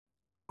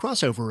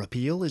Crossover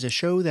Appeal is a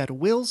show that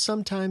will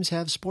sometimes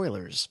have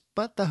spoilers,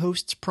 but the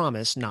hosts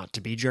promise not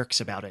to be jerks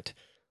about it.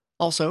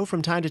 Also,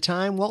 from time to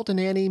time, Walt and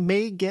Annie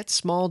may get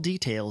small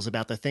details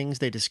about the things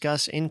they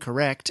discuss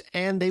incorrect,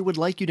 and they would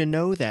like you to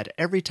know that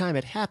every time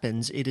it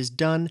happens, it is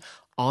done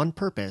on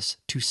purpose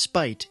to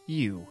spite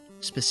you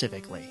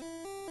specifically.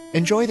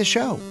 Enjoy the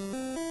show!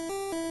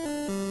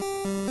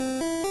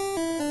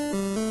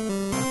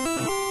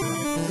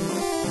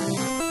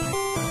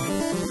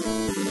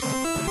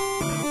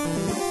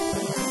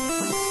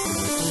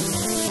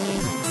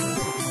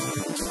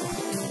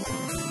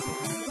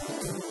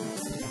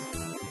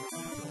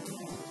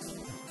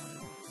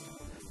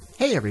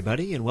 Hey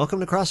everybody, and welcome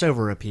to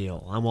Crossover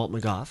Appeal. I'm Walt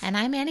McGough. And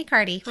I'm Annie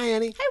Carty. Hi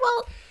Annie. Hi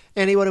Walt.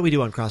 Annie, what do we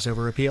do on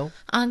Crossover Appeal?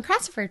 On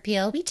Crossover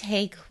Appeal, we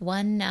take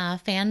one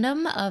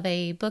fandom of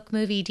a book,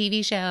 movie,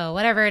 TV show,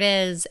 whatever it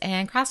is,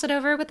 and cross it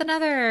over with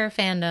another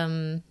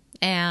fandom.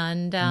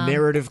 And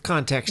narrative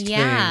context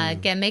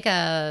thing. Make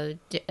a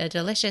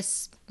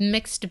delicious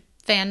mixed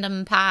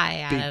fandom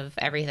pie out of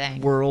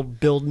everything.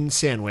 World-building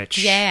sandwich.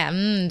 Yeah,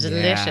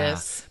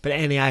 delicious. Yeah. But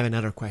Annie, I have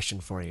another question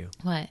for you.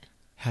 What?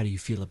 How do you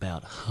feel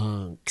about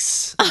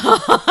hunks?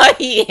 Oh,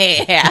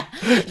 yeah.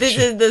 This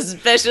is the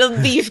special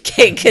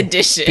beefcake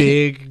edition.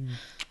 Big,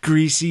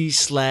 greasy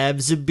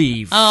slabs of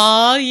beef.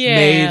 Oh, yeah.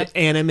 Made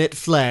animate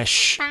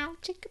flesh.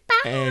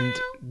 And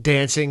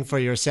dancing for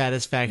your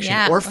satisfaction.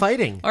 Yeah. Or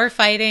fighting. Or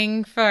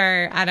fighting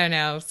for, I don't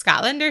know,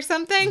 Scotland or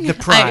something. The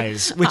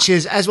prize, which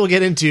is, as we'll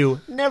get into,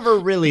 never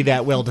really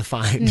that well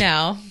defined.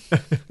 No.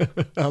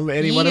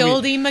 Annie, Ye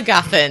olde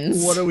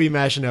MacGuffins. What are we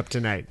mashing up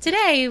tonight?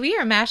 Today, we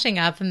are mashing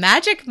up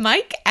Magic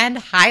Mike and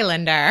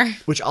Highlander.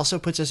 Which also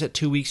puts us at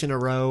 2 weeks in a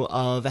row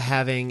of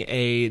having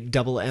a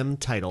double M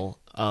title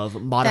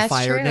of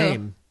modifier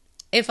name.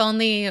 If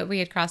only we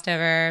had crossed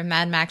over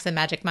Mad Max and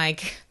Magic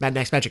Mike. Mad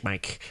Max Magic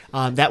Mike.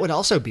 That would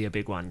also be a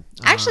big one.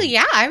 Actually,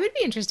 yeah, I would be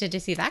interested to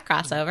see that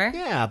crossover.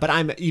 Yeah, but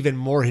I'm even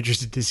more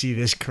interested to see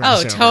this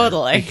crossover. Oh,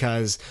 totally.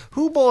 Because,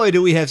 boy,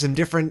 do we have some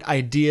different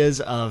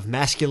ideas of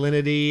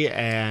masculinity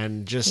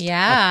and just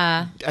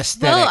aesthetics.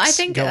 Well, I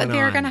think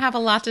they're going to have a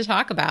lot to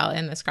talk about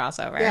in this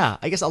crossover. Yeah,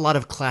 I guess a lot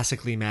of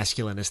classically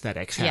masculine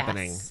aesthetics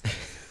happening. Yes.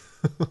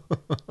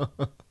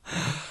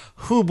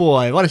 Who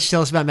boy, why don't you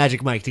tell us about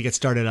Magic Mike to get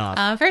started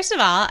off? First of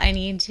all,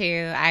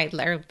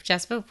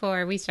 just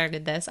before we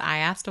started this, I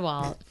asked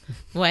Walt,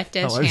 what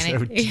does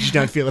Channing... Did you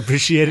not feel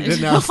appreciated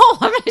enough? No,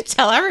 I'm going to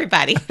tell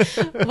everybody.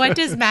 What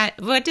does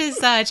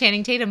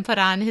Channing Tatum put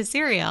on his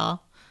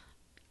cereal?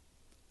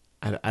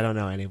 I don't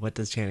know, Annie. What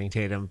does Channing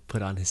Tatum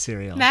put on his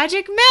cereal?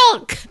 Magic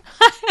milk!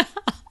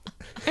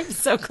 I'm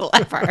so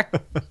clever.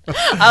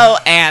 Oh,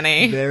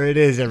 Annie. There it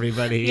is,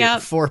 everybody.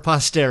 Yep. For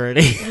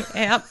posterity.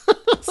 Yep.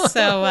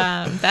 So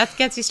that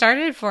gets you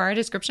started for our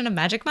description of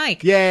Magic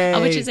Mike. Yay!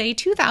 Which is a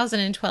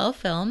 2012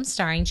 film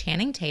starring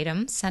Channing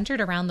Tatum centered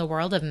around the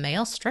world of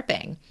male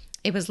stripping.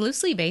 It was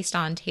loosely based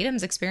on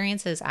Tatum's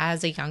experiences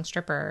as a young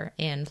stripper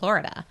in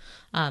Florida.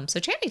 So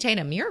Channing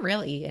Tatum, you're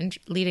really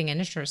leading an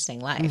interesting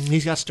life.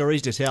 He's got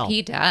stories to tell.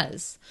 He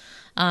does.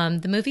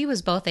 The movie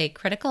was both a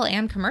critical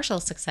and commercial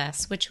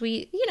success, which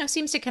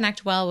seems to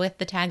connect well with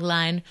the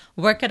tagline,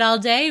 work it all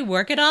day,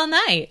 work it all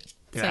night.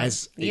 So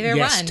either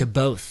one. To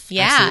both.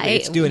 Yeah. Absolutely.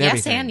 It's doing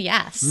everything. Yes and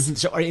yes. Mm-hmm.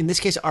 So in this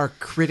case, are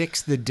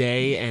critics the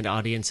day and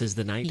audiences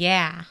the night?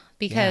 Yeah.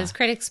 Because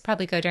critics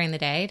probably go during the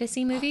day to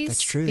see movies.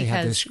 That's true. They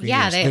have those screeners.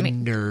 Yeah,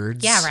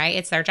 nerds. Yeah, right.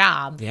 It's their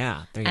job.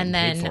 Yeah. And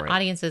then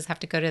audiences have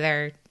to go to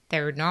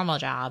their normal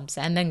jobs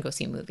and then go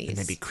see movies. And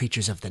they'd be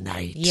creatures of the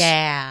night.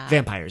 Yeah.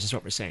 Vampires is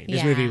what we're saying.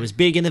 This movie was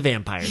big in the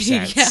vampire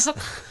sense. Yep.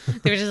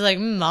 They were just like,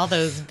 all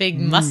those big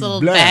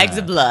muscle bags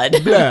of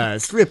blood. Blood,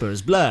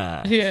 strippers,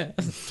 blood. Yeah.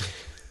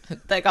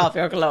 Take off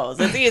your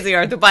clothes. It's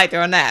easier to bite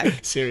your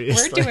neck.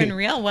 Seriously. We're doing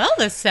real well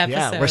this episode.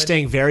 Yeah, we're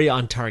staying very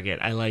on target.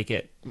 I like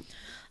it.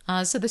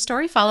 So the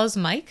story follows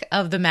Mike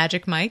of the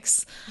Magic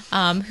Mikes,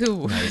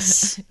 who,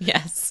 nice.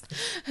 Yes,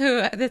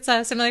 who it's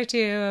similar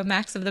to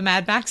Max of the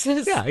Mad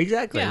Maxes. Yeah,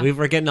 exactly. Yeah.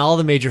 We're getting all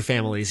the major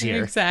families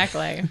here.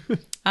 Exactly.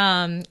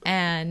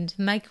 And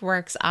Mike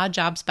works odd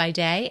jobs by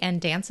day and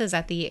dances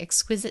at the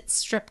Exquisite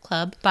Strip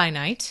Club by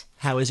night.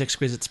 How is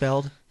exquisite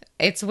spelled?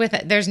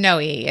 There's no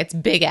E. It's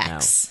big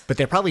X. No. But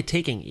they're probably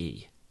taking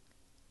E.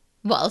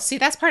 Well, see,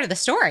 that's part of the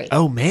story.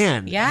 Oh,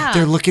 man. Yeah.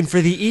 They're looking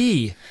for the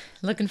E.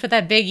 Looking for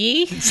that big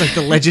E? It's like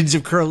the Legend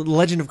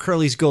of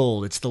Curly's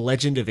Gold. It's the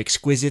Legend of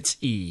Exquisite's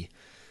E.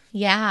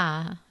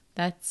 Yeah.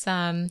 That's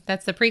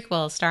the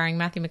prequel starring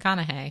Matthew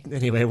McConaughey.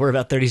 Anyway, we're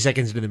about 30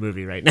 seconds into the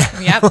movie right now.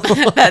 Yep.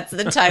 That's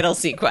the title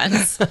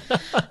sequence.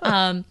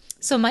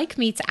 So Mike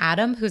meets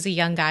Adam, who's a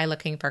young guy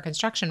looking for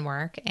construction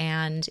work,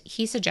 and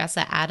he suggests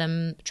that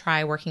Adam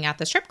try working at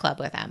the strip club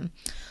with him.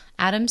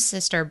 Adam's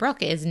sister,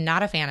 Brooke, is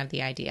not a fan of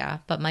the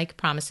idea, but Mike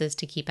promises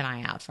to keep an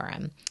eye out for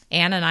him.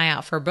 And an eye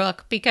out for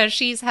Brooke, because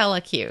she's hella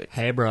cute.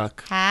 Hey,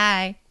 Brooke.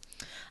 Hi.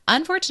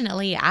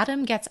 Unfortunately,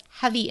 Adam gets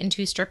heavy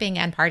into stripping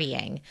and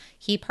partying.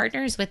 He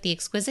partners with the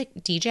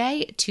Exquisite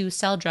DJ to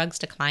sell drugs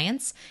to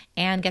clients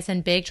and gets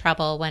in big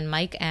trouble when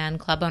Mike and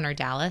club owner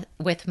Dallas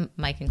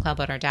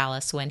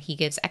when he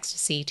gives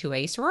ecstasy to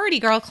a sorority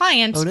girl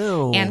client. Oh,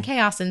 no. And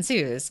chaos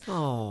ensues.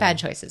 Oh. Bad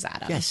choices,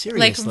 Adam. Yeah,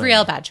 seriously. Like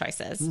real bad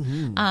choices.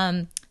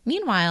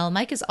 Meanwhile,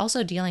 Mike is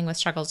also dealing with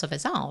struggles of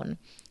his own.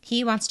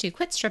 He wants to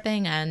quit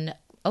stripping and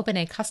open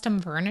a custom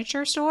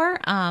furniture store,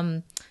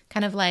 kind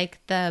of like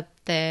the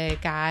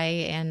guy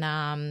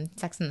in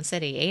Sex and the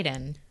City,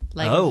 Aiden.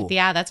 Like,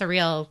 yeah, that's a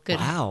real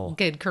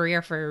good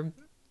career for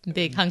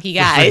big hunky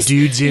guys. For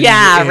dudes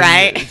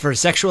right. For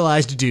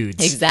sexualized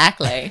dudes.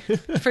 Exactly.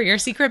 For your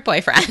secret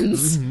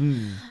boyfriends.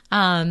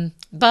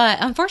 But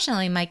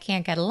unfortunately, Mike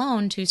can't get a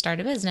loan to start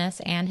a business,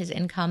 and his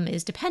income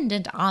is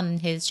dependent on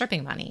his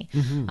stripping money.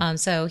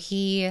 So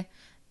he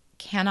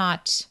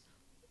cannot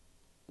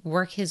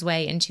work his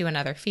way into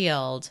another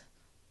field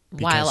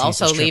while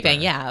also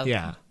leaving.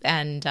 Yeah.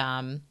 And,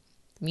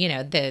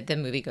 the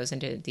movie goes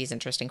into these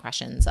interesting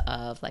questions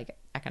of like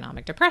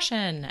economic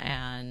depression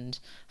and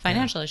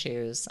financial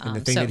issues. And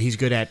the thing that he's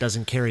good at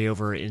doesn't carry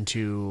over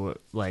into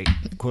like,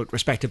 quote,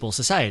 respectable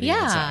society.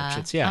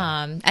 And such.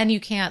 And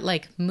you can't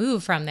like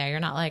move from there. You're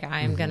not like,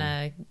 I'm going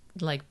to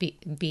like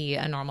be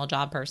a normal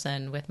job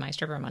person with my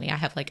stripper money. I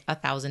have like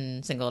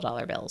 1,000 single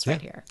dollar bills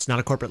right here. It's not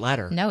a corporate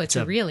ladder. No, it's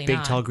really big,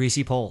 not. Tall,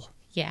 greasy pole.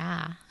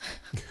 Yeah.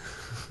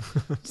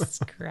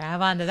 Just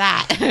grab onto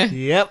that.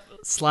 Yep.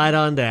 Slide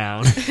on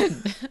down.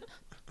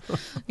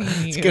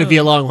 It's going to be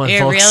a long one,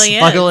 folks. It really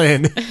is. Buckle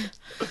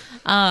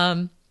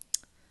in.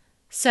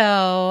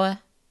 So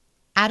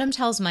Adam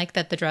tells Mike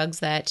that the drugs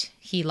that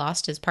he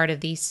lost as part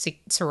of the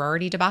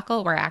sorority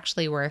debacle were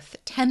actually worth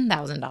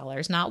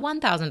 $10,000, not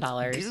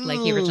 $1,000, like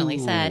he originally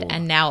said.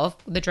 And now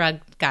the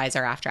drug guys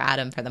are after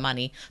Adam for the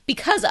money.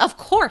 Because, of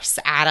course,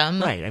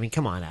 Adam. Right. I mean,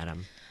 come on,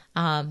 Adam.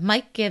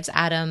 Mike gives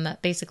Adam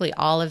basically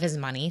all of his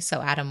money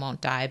so Adam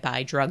won't die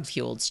by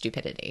drug-fueled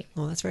stupidity.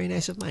 Well, that's very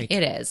nice of Mike.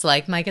 It is.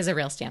 Like, Mike is a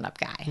real stand-up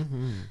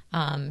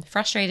guy.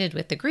 Frustrated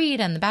with the greed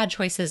and the bad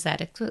choices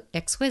at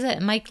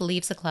Exquisite, Mike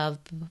leaves the club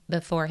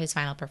before his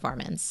final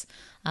performance.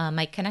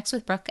 Mike connects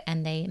with Brooke,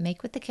 and they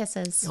make with the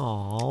kisses.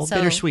 Aww,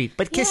 bittersweet,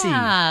 but kissy.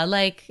 Yeah,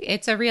 like,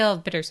 it's a real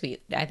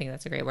bittersweet, I think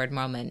that's a great word,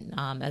 moment,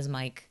 as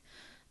Mike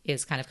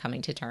is kind of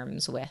coming to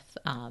terms with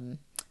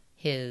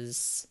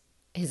his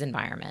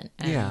environment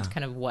and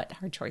kind of what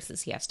hard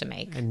choices he has to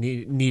make and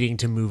needing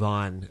to move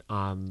on.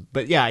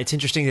 But yeah, it's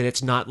interesting that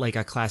it's not like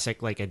a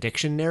classic like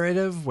addiction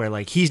narrative where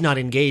like he's not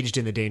engaged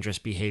in the dangerous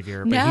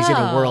behavior, but he's in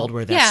a world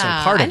where that's so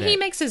part of it. And he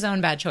makes his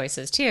own bad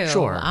choices too.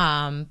 Sure.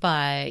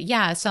 But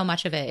yeah, so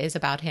much of it is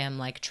about him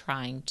like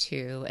trying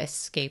to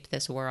escape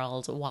this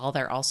world while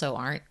there also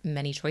aren't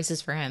many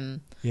choices for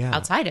him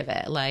outside of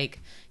it.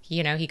 Like,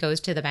 you know, he goes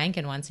to the bank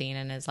in one scene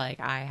and is like,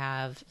 I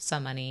have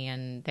some money,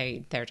 and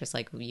they're just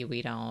like,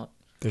 we don't.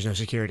 There's no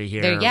security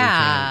here.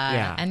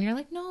 And you're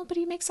like, no, but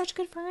he makes such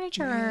good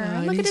furniture.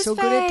 Yeah, look at his so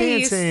face. Good at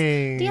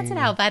dancing. Dance it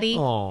out, buddy.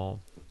 Oh.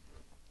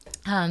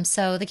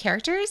 So the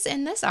characters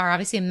in this are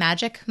obviously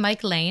Magic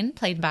Mike Lane,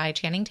 played by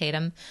Channing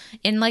Tatum,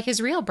 in like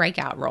his real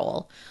breakout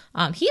role.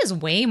 He is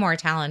way more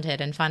talented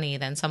and funny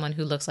than someone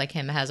who looks like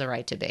him has a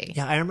right to be.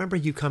 Yeah, I remember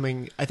you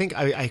coming. I think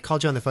I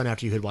called you on the phone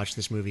after you had watched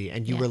this movie,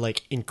 and you were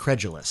like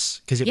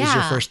incredulous because it was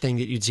your first thing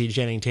that you'd see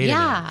Channing Tatum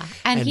in.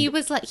 And he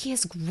was like, he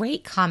has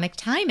great comic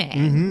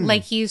timing.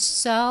 Like, he's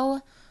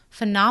so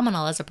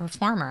phenomenal as a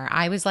performer.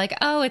 I was like,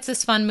 oh, it's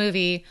this fun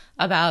movie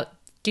about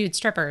dude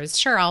strippers.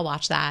 Sure, I'll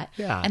watch that.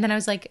 Yeah. And then I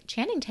was like,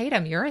 Channing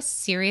Tatum, you're a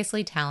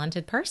seriously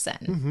talented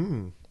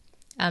person.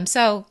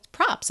 So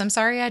props. I'm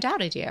sorry I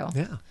doubted you.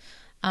 Yeah.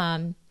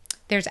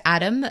 There's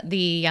Adam, the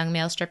young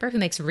male stripper who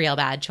makes real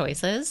bad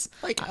choices.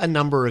 Like a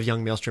number of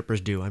young male strippers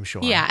do, I'm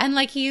sure. Yeah. And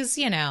like, he's,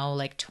 you know,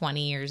 like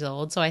 20 years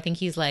old. So I think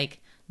he's like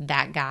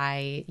that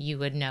guy you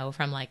would know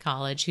from like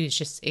college who's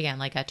just, again,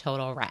 like a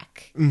total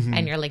wreck.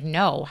 And you're like,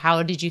 no,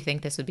 how did you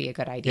think this would be a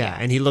good idea? Yeah,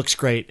 and he looks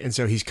great, and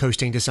so he's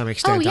coasting to some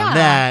extent on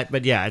that.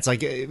 But yeah, it's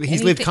like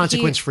he's lived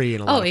consequence-free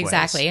in a lot of ways. Oh,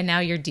 exactly, and now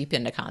you're deep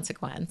into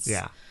consequence.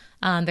 Yeah.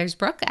 There's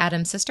Brooke,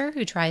 Adam's sister,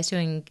 who tries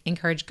to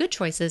encourage good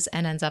choices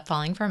and ends up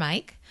falling for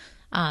Mike.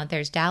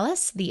 There's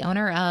Dallas, the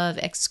owner of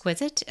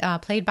Exquisite,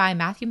 played by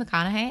Matthew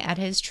McConaughey at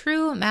his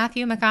true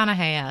Matthew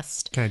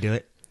McConaughey-est. Can I do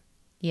it?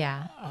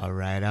 Yeah. All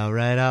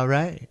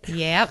right.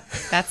 Yep.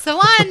 That's the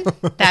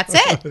one. That's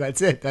it.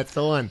 That's it. That's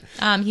the one.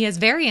 He is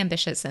very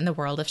ambitious in the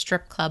world of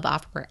strip club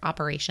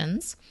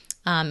operations.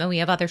 And we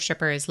have other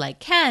strippers like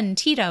Ken,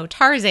 Tito,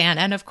 Tarzan,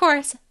 and of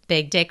course,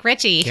 Big Dick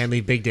Richie. Can't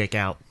leave Big Dick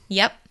out.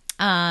 Yep.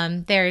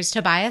 There's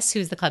Tobias,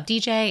 who's the club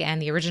DJ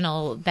and the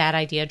original bad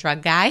idea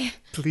drug guy.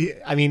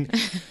 I mean,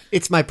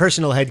 it's my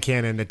personal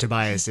headcanon that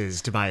Tobias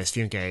is Tobias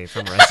Funke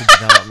from Arrested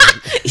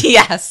Development.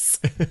 Yes.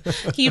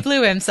 He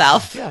blew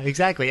himself. Yeah,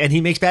 exactly. And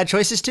he makes bad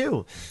choices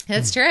too.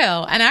 That's true.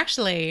 And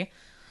actually,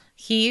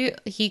 he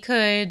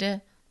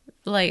could,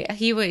 like,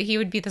 he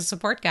would be the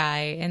support guy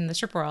in the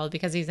strip world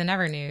because he's a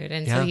never nude.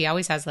 And so he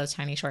always has those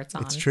tiny shorts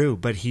on. It's true,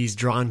 but he's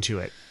drawn to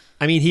it.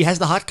 I mean, he has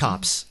the hot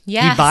cops.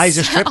 Yes. He buys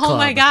a strip club. Oh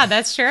my God,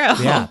 that's true.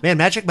 Yeah. Man,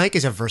 Magic Mike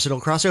is a versatile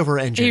crossover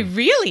engine. He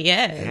really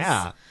is.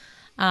 Yeah.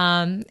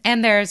 And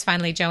there's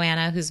finally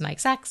Joanna, who's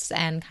Mike's ex,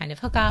 and kind of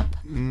hook up.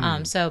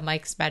 So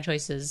Mike's bad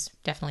choices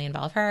definitely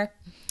involve her.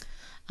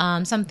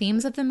 Some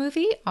themes of the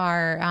movie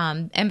are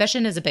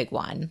ambition is a big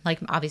one. Like,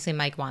 obviously,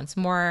 Mike wants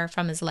more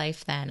from his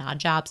life than odd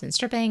jobs and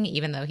stripping,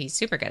 even though he's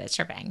super good at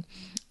stripping.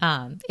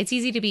 It's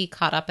easy to be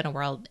caught up in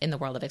the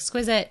world of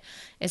exquisite,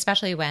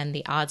 especially when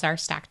the odds are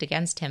stacked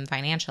against him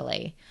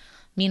financially.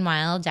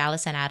 Meanwhile,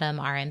 Dallas and Adam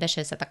are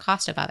ambitious at the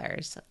cost of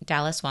others.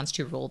 Dallas wants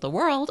to rule the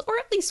world, or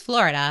at least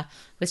Florida,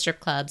 with strip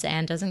clubs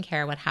and doesn't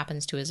care what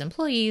happens to his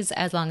employees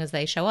as long as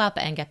they show up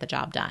and get the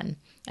job done.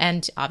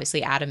 And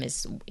obviously, Adam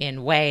is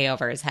in way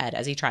over his head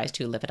as he tries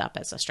to live it up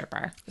as a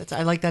stripper.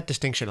 I like that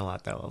distinction a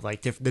lot, though, of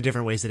like the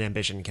different ways that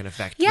ambition can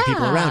affect the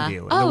people around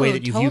you and the way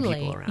that you view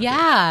people around you.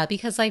 Yeah,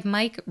 because like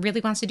Mike really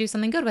wants to do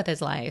something good with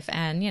his life,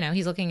 and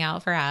he's looking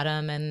out for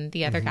Adam and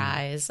the other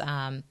guys,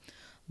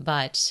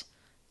 but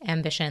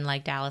ambition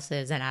like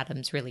Dallas's and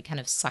Adam's really kind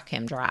of suck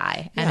him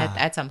dry, and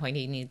at some point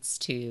he needs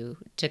to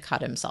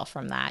cut himself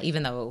from that,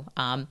 even though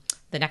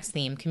the next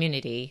theme,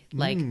 community,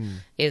 like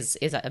is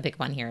a big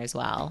one here as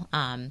well.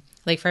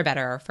 Like, for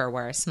better or for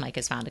worse, Mike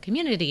has found a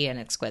community in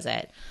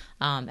Exquisite,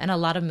 and a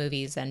lot of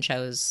movies and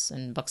shows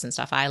and books and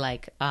stuff I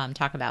like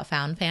talk about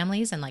found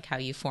families and like how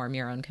you form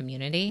your own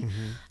community.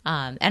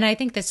 And I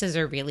think this is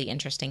a really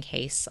interesting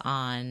case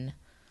on,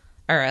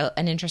 or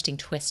an interesting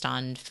twist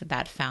on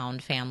that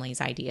found families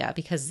idea,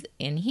 because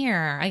in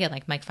here, again,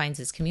 like Mike finds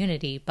his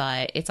community,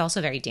 but it's also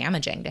very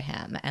damaging to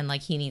him. And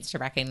like he needs to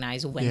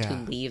recognize when to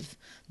leave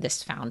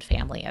this found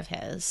family of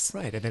his.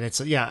 Right. And then it's,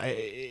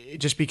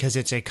 just because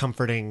it's a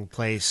comforting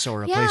place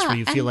or a place where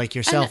you feel like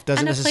yourself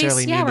doesn't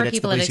necessarily mean that it's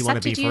the place you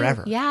want to be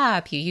forever.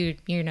 Yeah.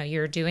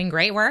 You're doing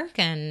great work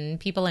and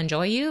people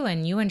enjoy you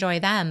and you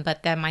enjoy them,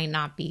 but that might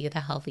not be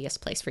the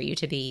healthiest place for you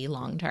to be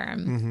long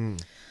term.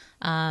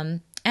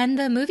 And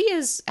the movie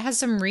has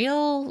some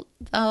real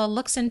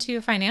looks into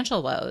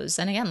financial woes.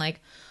 And again,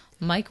 like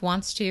Mike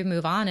wants to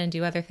move on and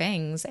do other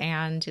things,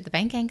 and the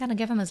bank ain't going to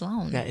give him his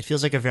loan. Yeah, it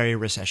feels like a very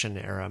recession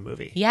era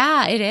movie.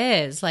 Yeah, it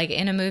is. Like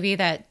in a movie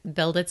that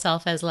billed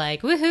itself as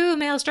like, woohoo,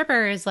 male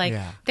strippers. Like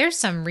there's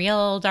some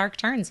real dark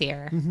turns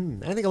here.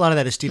 And I think a lot of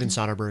that is Steven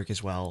Soderbergh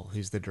as well,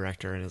 who's the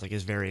director, and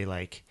is very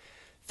like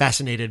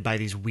fascinated by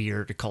these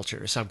weird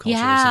cultures,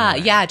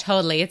 subcultures. Yeah,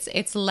 totally.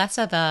 It's less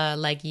of a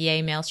like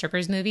yay male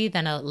strippers movie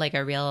than a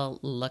real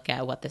look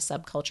at what the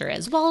subculture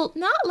is. Well,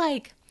 not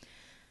like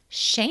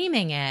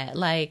shaming it.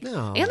 Like,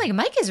 no. And like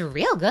Mike is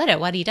real good at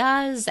what he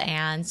does,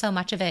 and so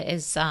much of it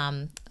is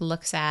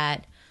looks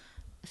at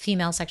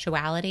female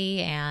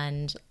sexuality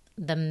and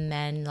the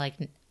men like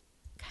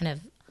kind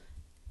of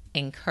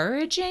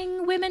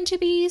encouraging women to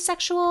be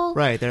sexual.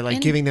 Right. They're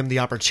like giving them the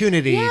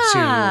opportunity to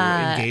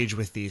engage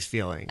with these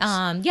feelings.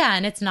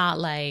 And it's not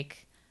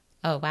like,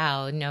 oh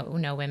wow,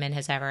 no women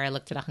has ever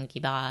looked at a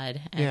hunky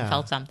bod and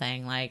felt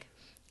something. Like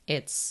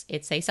it's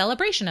a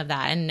celebration of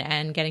that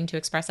and getting to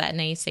express that in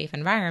a safe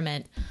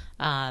environment.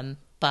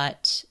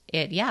 But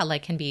it,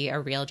 can be a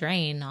real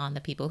drain on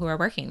the people who are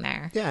working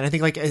there. Yeah, and I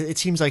think like it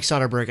seems like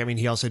Soderbergh, I mean,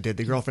 he also did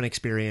The Girlfriend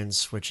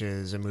Experience, which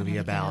is a movie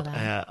about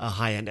a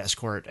high-end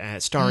escort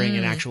starring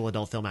an actual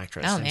adult film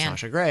actress,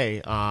 Sasha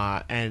Grey.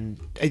 And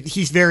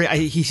he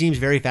seems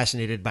very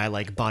fascinated by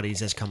like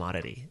bodies as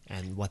commodity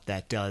and what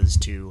that does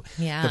to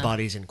the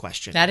bodies in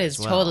question. That is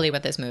totally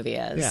what this movie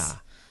is.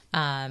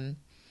 Yeah.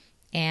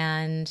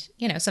 And,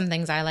 some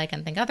things I like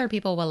and think other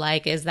people will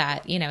like is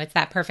that, it's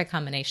that perfect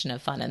combination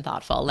of fun and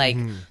thoughtful. Like,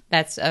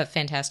 that's a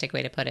fantastic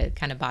way to put it,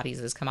 kind of bodies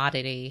as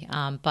commodity.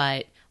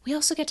 But we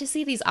also get to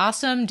see these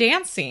awesome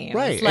dance scenes.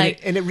 Right. Like,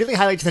 and it really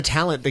highlights the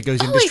talent that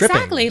goes into stripping.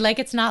 Exactly. Like,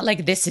 it's not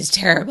like this is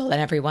terrible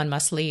and everyone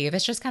must leave.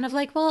 It's just kind of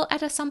like, well,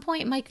 at some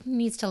point, Mike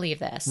needs to leave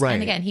this. Right.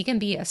 And again, he can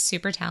be a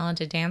super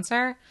talented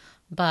dancer,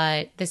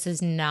 but this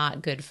is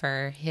not good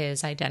for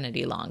his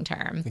identity long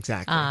term.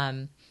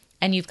 Exactly.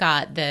 And you've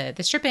got the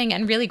stripping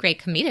and really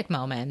great comedic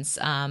moments,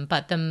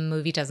 but the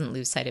movie doesn't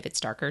lose sight of its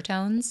darker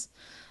tones.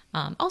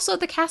 Also,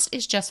 the cast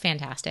is just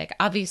fantastic.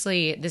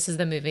 Obviously, this is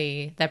the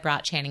movie that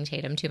brought Channing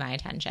Tatum to my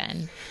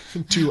attention.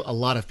 To a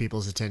lot of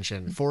people's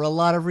attention, for a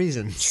lot of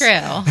reasons.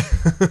 True.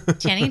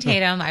 Channing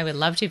Tatum, I would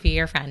love to be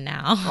your friend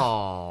now.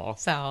 Aww.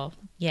 So,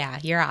 yeah,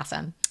 you're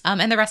awesome.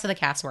 And the rest of the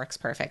cast works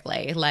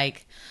perfectly.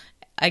 Like,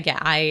 again,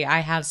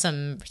 I have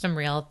some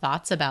real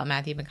thoughts about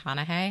Matthew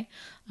McConaughey.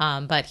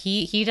 But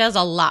he does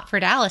a lot for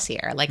Dallas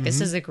here. Like,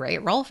 this is a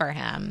great role for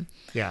him.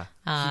 Yeah.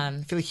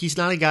 I feel like he's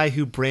not a guy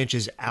who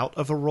branches out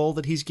of a role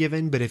that he's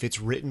given, but if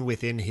it's written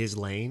within his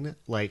lane,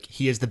 like,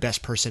 he is the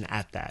best person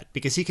at that.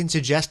 Because he can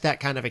suggest that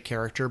kind of a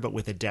character, but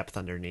with a depth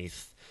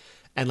underneath.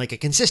 And, like, a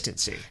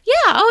consistency.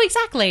 Yeah,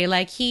 exactly.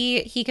 Like,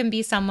 he can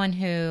be someone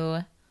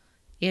who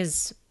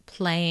is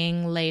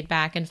playing laid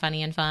back and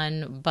funny and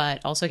fun, but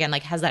also again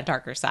like has that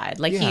darker side.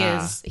 Like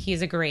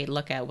he's a great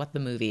look at what the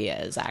movie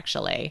is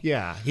actually.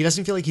 Yeah, he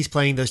doesn't feel like he's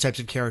playing those types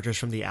of characters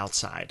from the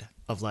outside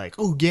of like,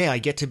 oh yeah, I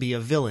get to be a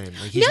villain.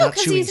 Like he's not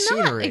chewing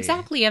scenery. Not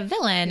exactly a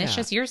villain. Yeah. It's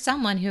just you're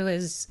someone who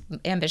is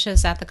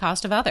ambitious at the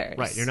cost of others.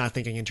 Right. You're not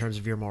thinking in terms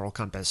of your moral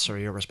compass or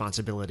your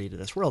responsibility to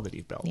this world that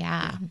you've built.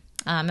 Yeah.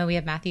 And we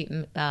have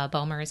Matthew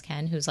Bomer as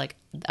Ken, who's like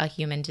a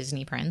human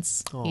Disney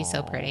prince. Aww. He's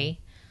so pretty.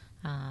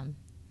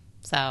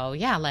 So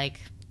yeah, like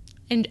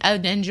an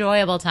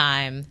enjoyable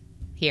time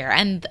here,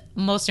 and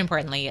most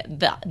importantly,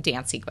 the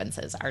dance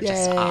sequences are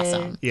just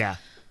awesome. Yeah,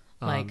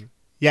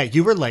 yeah,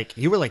 you were like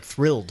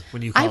thrilled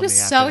when you called me. I was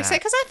so excited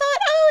because I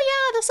thought, oh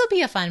yeah, this will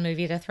be a fun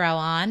movie to throw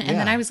on, and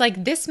then I was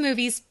like, this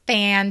movie's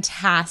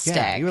fantastic.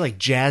 Yeah, you were like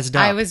jazzed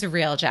up. I was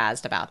real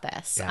jazzed about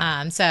this.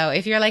 Yeah. So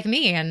if you're like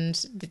me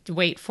and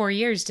wait 4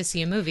 years to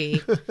see a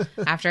movie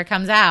after it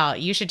comes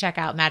out, you should check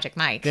out Magic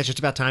Mike. Yeah, it's just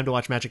about time to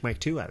watch Magic Mike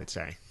 2, I would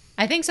say.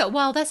 I think so.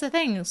 Well, that's the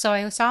thing. So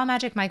I saw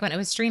Magic Mike when it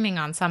was streaming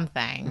on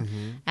something.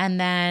 And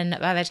then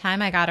by the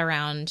time I got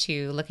around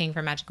to looking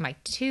for Magic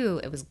Mike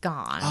 2, it was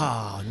gone.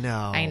 Oh,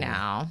 no. I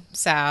know.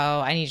 So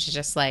I need to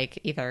just like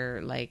either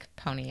like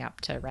pony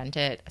up to rent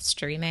it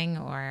streaming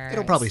or...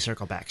 It'll probably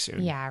circle back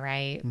soon. Yeah,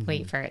 right.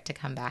 Wait for it to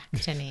come back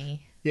to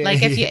me. Yeah,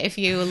 like if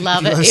you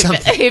love it,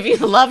 if you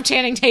love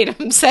Channing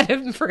Tatum, set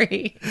him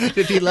free.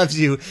 If he loves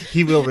you,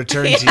 he will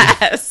return to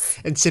you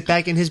and sit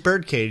back in his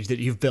birdcage that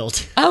you've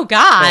built. Oh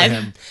God! For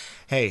him.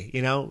 Hey,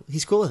 you know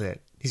he's cool with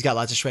it. He's got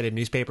lots of shredded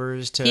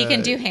newspapers to. He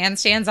can do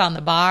handstands on the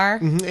bar.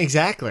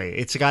 Exactly,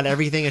 it's got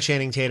everything a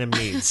Channing Tatum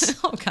needs.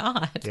 Oh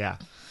God! Yeah,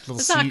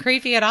 it's not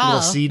creepy at all.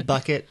 Little seed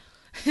bucket.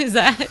 Is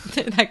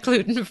that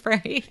gluten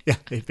free? Yeah,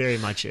 it very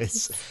much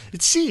is.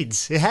 It's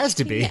seeds. It has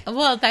to be. Yeah,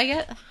 well,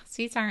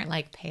 seeds aren't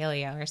like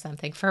paleo or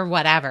something for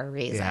whatever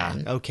reason. Yeah,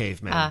 oh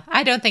caveman.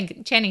 I don't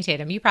think Channing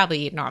Tatum. You probably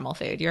eat normal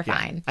food. You're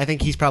fine. I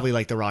think he's probably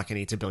like The Rock and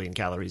eats 1 billion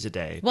calories a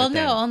day. Well,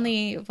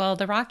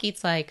 The Rock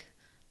eats like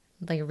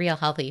real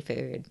healthy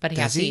food, but he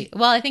has to eat.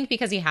 Well, I think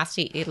because he has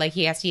to eat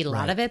a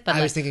lot of it. But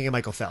I was thinking of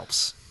Michael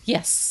Phelps.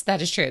 Yes,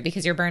 that is true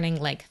because you're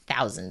burning like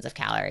thousands of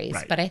calories.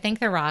 Right. But I think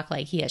The Rock,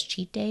 like he has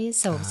cheat days.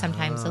 So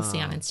sometimes you'll see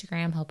on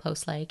Instagram, he'll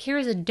post like,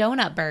 here's a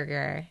donut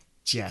burger.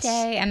 Cheat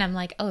day. And I'm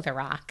like, oh, The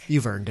Rock.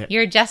 You've earned it.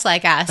 You're just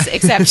like us,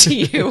 except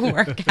you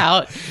work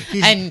out.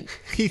 And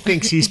he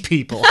thinks he's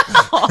people.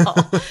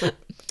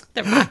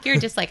 The Rock, you're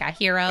just like a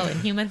hero in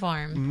human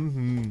form.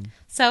 Mm-hmm.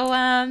 So,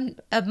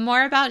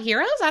 more about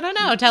heroes? I don't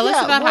know. Tell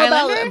us about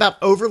Highlander. About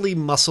overly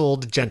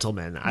muscled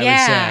gentlemen, I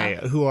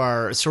would say, who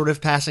are sort of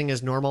passing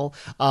as normal.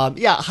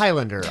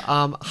 Highlander.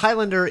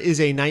 Highlander is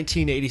a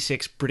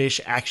 1986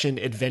 British action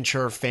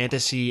adventure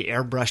fantasy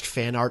airbrushed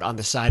fan art on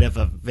the side of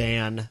a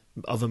van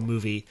of a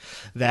movie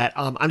that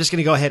I'm just going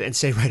to go ahead and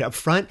say right up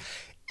front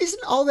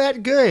isn't all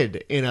that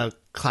good in a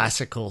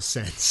classical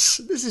sense.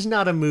 This is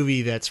not a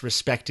movie that's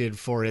respected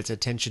for its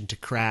attention to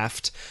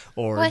craft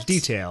or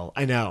detail.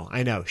 I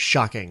know.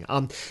 Shocking.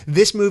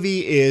 This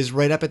movie is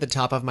right up at the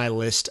top of my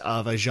list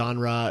of a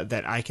genre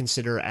that I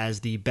consider as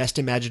the best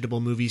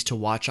imaginable movies to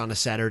watch on a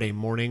Saturday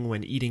morning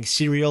when eating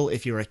cereal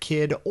if you're a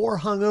kid or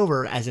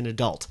hungover as an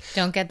adult.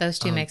 Don't get those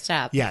two mixed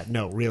up. Yeah,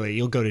 no, really.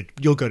 You'll go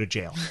to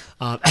jail.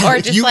 Or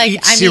if you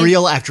eat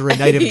cereal after a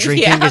night of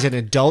drinking as an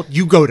adult,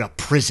 you go to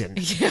prison.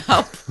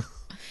 Yep.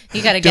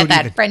 You got to get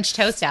that French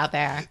toast out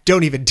there.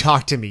 Don't even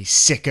talk to me,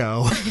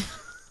 sicko.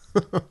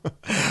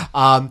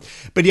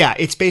 But yeah,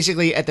 it's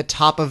basically at the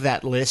top of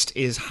that list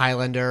is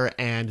Highlander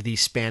and the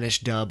Spanish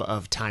dub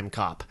of Time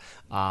Cop,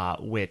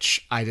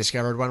 which I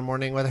discovered one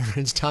morning with our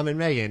friends Tom and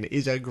Megan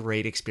is a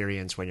great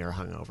experience when you're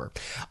hungover.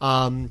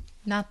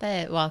 Not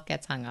that it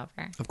gets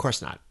hungover. Of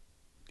course not.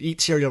 Eat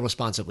cereal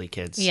responsibly,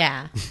 kids.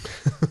 Yeah.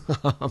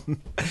 The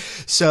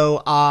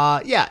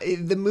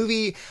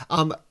movie,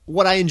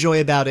 what I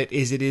enjoy about it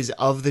is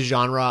of the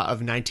genre of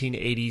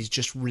 1980s,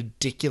 just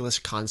ridiculous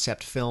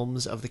concept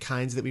films of the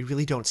kinds that we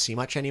really don't see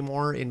much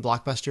anymore in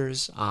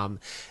blockbusters.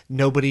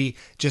 Nobody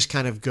just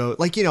kind of go,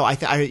 like, you know,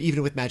 I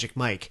even with Magic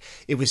Mike,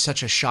 it was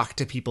such a shock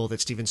to people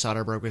that Steven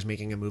Soderbergh was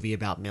making a movie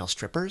about male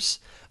strippers.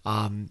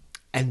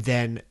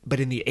 But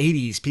in the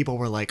 80s, people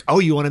were like, oh,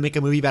 you want to make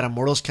a movie about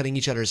immortals cutting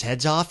each other's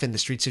heads off in the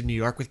streets of New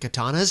York with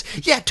katanas?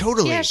 Yeah,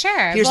 totally. Yeah,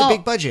 sure. Here's a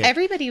big budget.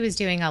 Everybody was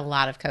doing a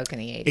lot of coke in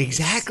the 80s.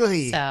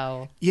 Exactly.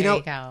 So, you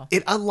go.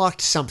 It unlocked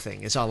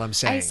something, is all I'm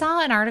saying. I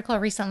saw an article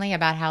recently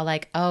about how,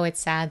 like, oh, it's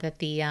sad that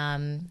the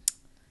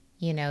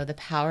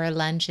power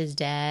lunch is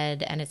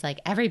dead. And it's like,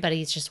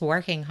 everybody's just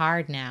working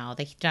hard now.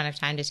 They don't have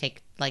time to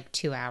take like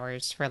 2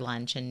 hours for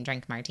lunch and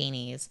drink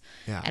martinis.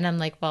 Yeah. And I'm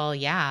like, well,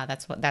 yeah,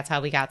 that's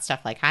how we got stuff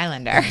like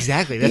Highlander.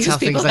 Exactly. That's how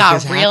things like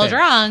this got real happen.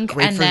 drunk.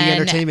 Great and for then, the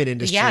entertainment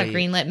industry. Yeah,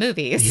 greenlit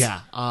movies. Yeah.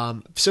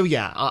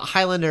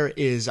 Highlander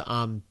is,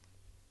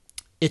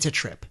 it's a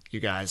trip. you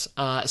guys.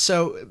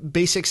 So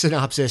basic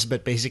synopsis,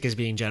 but basic is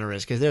being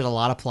generous because there's a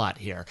lot of plot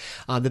here.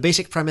 The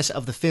basic premise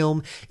of the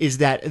film is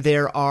that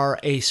there are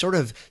a sort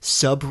of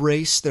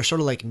sub-race, they're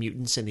sort of like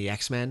mutants in the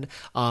X-Men,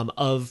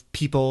 of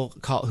people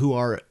who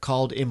are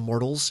called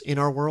immortals in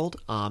our world.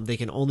 They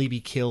can only be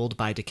killed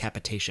by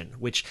decapitation,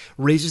 which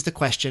raises the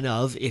question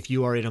of, if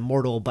you are an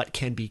immortal but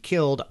can be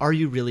killed, are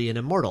you really an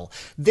immortal?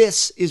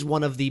 This is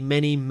one of the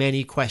many,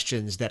 many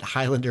questions that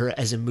Highlander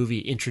as a movie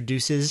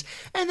introduces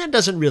and then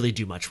doesn't really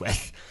do much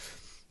with.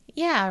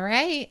 Yeah,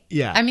 right?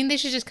 Yeah. I mean, they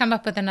should just come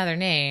up with another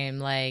name,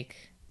 like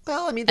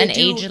Well, I mean, an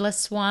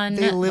ageless one.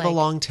 They live like, a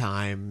long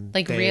time.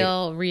 Like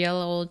real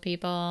old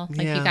people.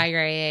 Like you got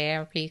your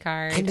AARP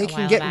card. And they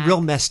can get real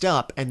messed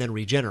up and then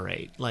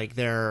regenerate. Like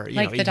they're,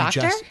 like the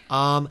Doctor?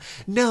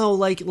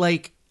 No,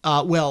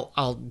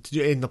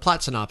 in the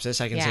plot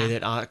synopsis, I can say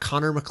that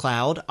Connor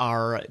McLeod,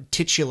 our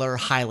titular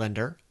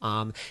Highlander,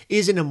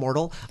 is an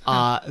immortal.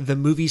 The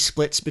movie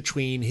splits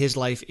between his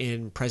life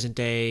in present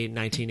day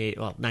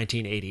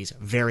 1980s,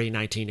 very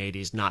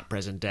 1980s, not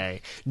present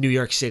day, New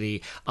York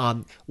City,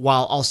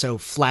 while also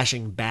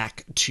flashing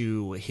back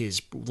to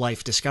his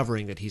life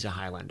discovering that he's a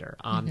Highlander.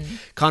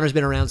 Connor's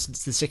been around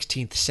since the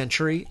 16th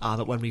century,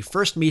 but when we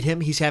first meet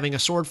him, he's having a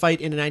sword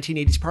fight in a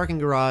 1980s parking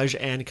garage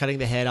and cutting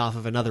the head off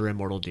of another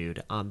immortal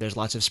dude. There's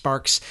lots of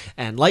sparks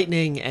and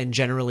lightning and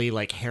generally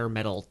like hair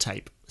metal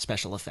type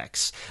special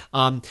effects.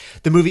 The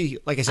movie,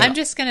 like I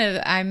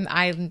said,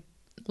 I'm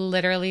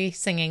literally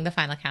singing the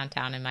final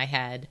countdown in my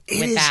head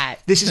with that.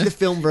 This is the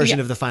film version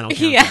of the final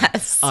countdown.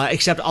 Yes.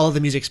 Except all of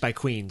the music's by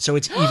Queen, so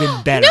it's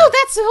even better. No,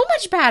 that's so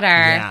much better.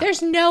 Yeah.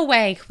 There's no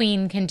way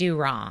Queen can do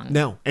wrong.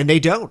 No, and they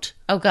don't.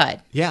 Oh, good.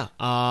 Yeah.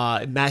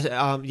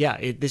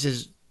 This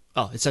is...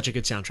 Oh, it's such a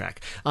good soundtrack.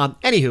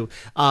 Anywho,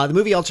 the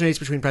movie alternates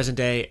between present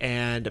day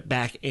and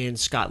back in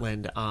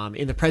Scotland.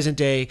 In the present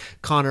day,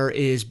 Connor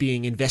is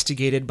being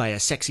investigated by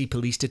a sexy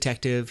police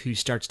detective who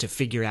starts to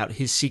figure out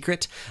his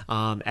secret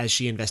as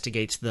she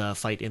investigates the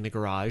fight in the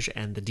garage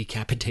and the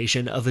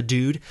decapitation of a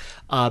dude.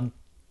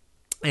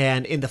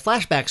 And in the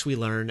flashbacks, we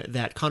learn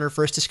that Connor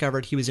first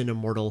discovered he was an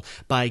immortal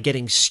by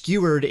getting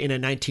skewered in a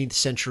 19th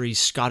century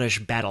Scottish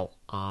battle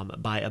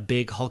by a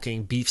big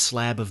hulking beef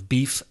slab of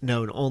beef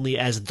known only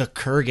as the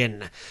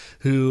Kurgan,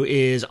 who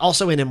is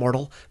also an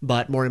immortal,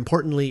 but more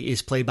importantly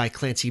is played by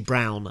Clancy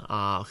Brown,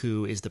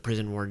 who is the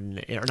prison warden,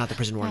 or not the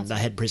prison warden, the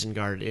head prison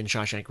guard in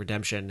Shawshank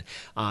Redemption,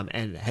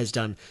 and has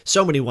done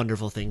so many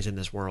wonderful things in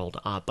this world,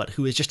 but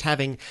who is just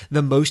having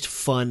the most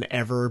fun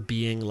ever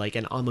being like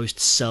an almost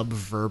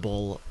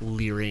sub-verbal,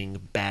 leering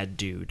bad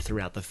dude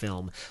throughout the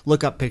film.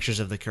 Look up pictures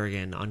of the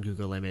Kurgan on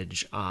Google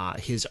Image.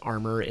 His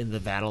armor in the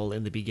battle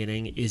in the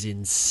beginning is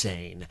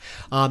insane.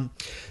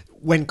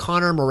 When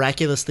Connor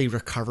miraculously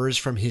recovers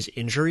from his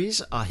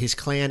injuries, his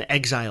clan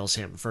exiles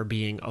him for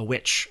being a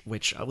witch,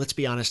 which, let's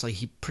be honest, like,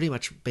 he pretty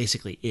much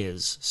basically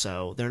is,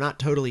 so they're not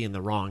totally in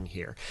the wrong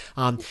here.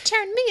 Turn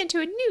me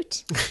into a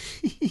newt.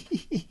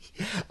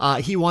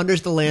 He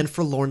wanders the land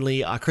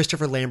forlornly.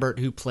 Christopher Lambert,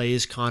 who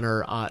plays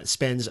Connor,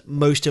 spends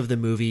most of the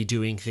movie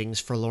doing things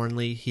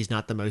forlornly. He's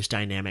not the most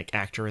dynamic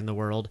actor in the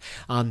world.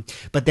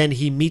 But then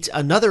he meets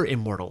another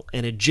immortal,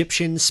 an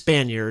Egyptian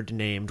Spaniard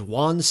named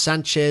Juan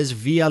Sanchez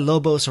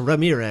Villalobos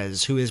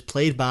Ramirez, who is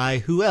played by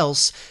who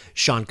else?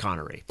 Sean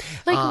Connery.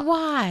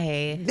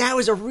 Why? Now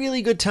is a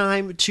really good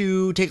time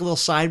to take a little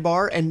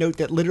sidebar and note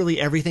that literally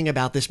everything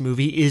about this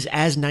movie is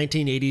as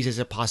 1980s as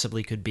it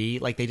possibly could be.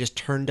 Like, they just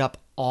turned up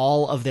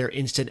all of their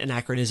instant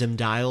anachronism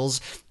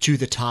dials to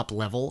the top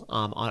level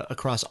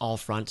across all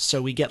fronts.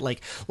 So we get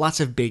like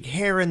lots of big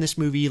hair in this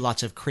movie,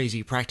 lots of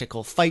crazy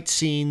practical fight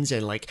scenes,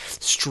 and like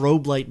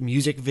strobe light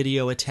music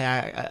video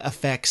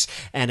effects,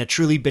 and a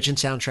truly bitchin'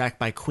 soundtrack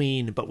by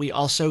Queen. But we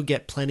also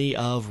get plenty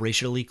of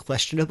racially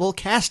questionable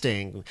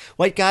casting.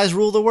 White guys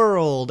rule the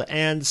world,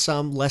 and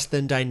some less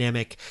than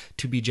dynamic,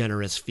 to be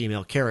generous,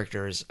 female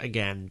characters,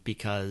 again,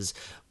 because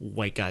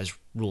white guys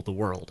rule the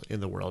world in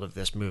the world of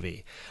this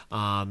movie.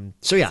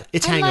 So yeah,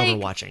 it's hangover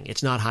watching.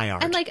 It's not high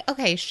art. And like,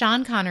 okay,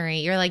 Sean Connery,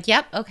 you're like,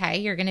 yep, okay,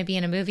 you're going to be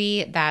in a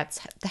movie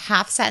that's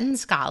half set in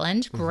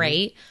Scotland.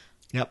 Great.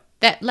 Yep.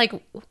 That like,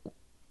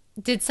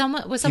 was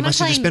someone must have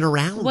playing? Just been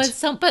around. Was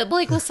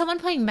someone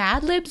playing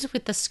Mad Libs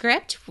with the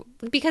script?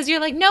 Because you're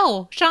like,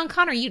 no, Sean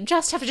Connery, you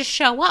just have to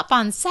show up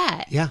on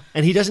set. Yeah,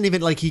 and he doesn't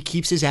even like. He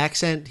keeps his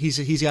accent.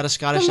 He's got a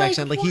Scottish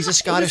accent. Like, he's a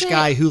Scottish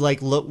guy who like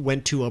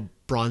went to a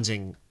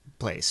bronzing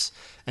place,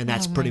 and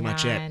that's pretty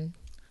much it.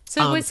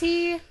 So was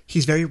he?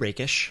 He's very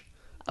rakish.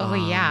 Oh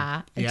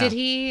yeah. Did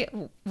he?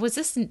 Was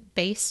this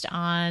based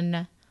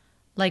on?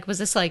 Like, was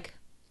this like?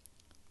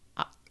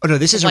 Oh no,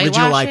 this is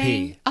original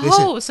IP.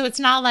 So it's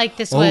not like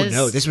this was... Oh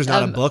no, this was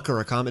not a book or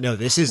a comic. No,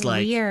 this is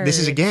like... Weird. This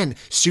is, again,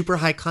 super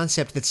high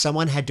concept that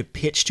someone had to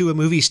pitch to a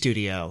movie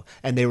studio,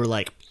 and they were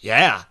like,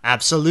 Yeah,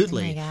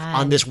 absolutely. Oh my God.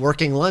 On this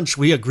working lunch,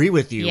 we agree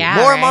with you. Yeah,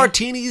 More right?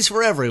 martinis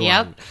for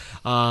everyone.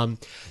 Yep.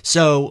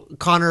 So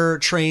Connor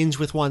trains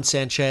with Juan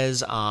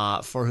Sanchez,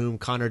 for whom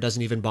Connor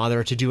doesn't even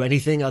bother to do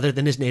anything other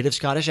than his native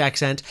Scottish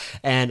accent,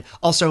 and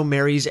also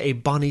marries a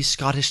bonny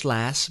Scottish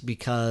lass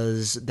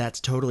because that's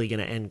totally going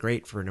to end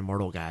great for an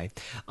immortal guy.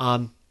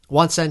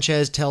 Juan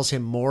Sanchez tells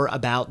him more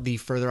about the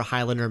further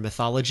Highlander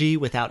mythology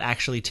without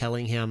actually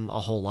telling him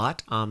a whole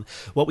lot.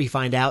 What we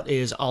find out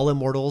is all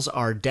immortals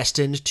are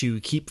destined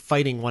to keep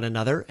fighting one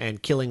another and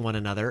killing one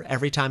another.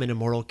 Every time an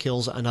immortal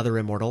kills another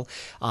immortal,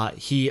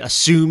 he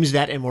assumes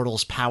that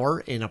immortal's power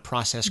in a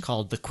process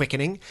called the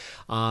quickening,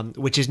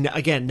 which is,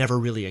 again, never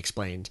really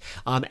explained.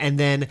 And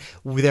then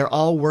they're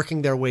all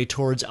working their way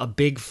towards a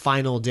big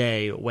final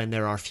day when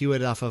there are few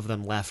enough of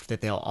them left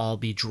that they'll all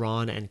be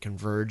drawn and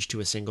converge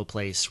to a single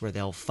place where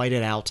they'll fight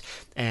it out,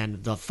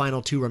 and the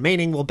final two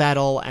remaining will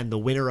battle, and the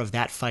winner of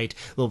that fight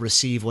will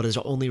receive what is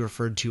only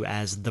referred to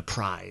as the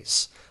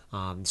prize.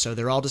 So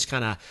they're all just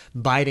kind of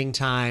biding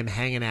time,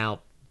 hanging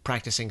out,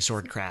 practicing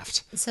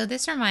swordcraft. So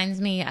this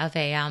reminds me of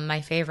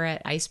my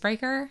favorite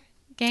icebreaker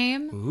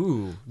game.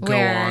 Ooh, go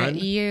where on.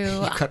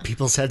 You cut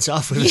people's heads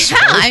off with a yeah,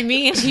 sword. I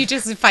mean, you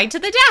just fight to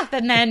the death,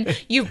 and then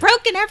you've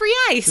broken every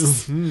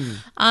ice.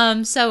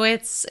 Mm-hmm. So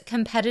it's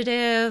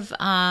competitive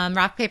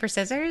rock paper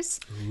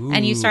scissors,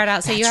 and you start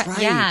out. So that's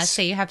right.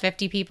 so you have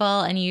 50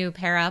 people, and you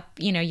pair up.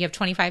 You have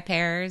 25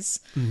 pairs,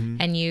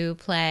 and you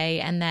play,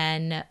 and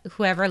then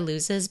whoever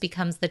loses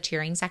becomes the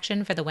cheering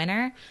section for the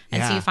winner.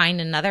 And so Yeah. you find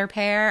another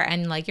pair,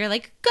 and you're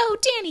like, "Go,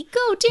 Danny!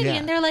 Go, Danny!" Yeah.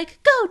 And they're like,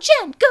 "Go,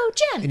 Jen! Go,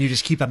 Jen!" And you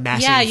just keep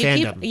amassing you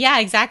fandom. yeah,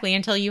 exactly,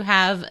 until you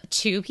have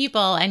two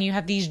people and you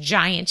have these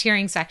giant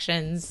cheering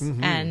sections,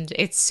 and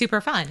it's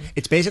super fun.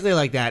 It's basically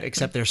like that,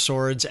 except their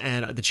swords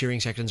and the cheering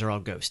sections are all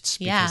ghosts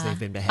because they've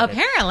been beheaded.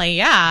 Apparently,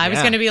 yeah. I was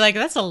Yeah. going to be like,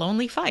 that's a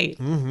lonely fight.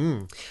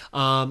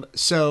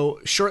 So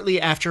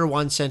shortly after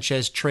Juan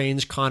Sanchez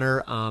trains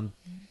Connor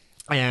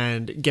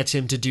and gets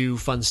him to do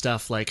fun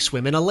stuff like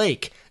swim in a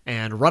lake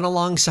and run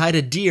alongside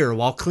a deer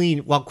while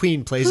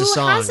Queen plays a Who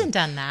song. hasn't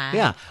done that?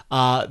 Yeah.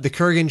 The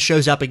Kurgan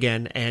shows up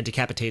again and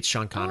decapitates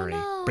Sean Connery,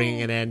 no.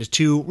 bringing an end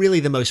to really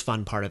the most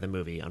fun part of the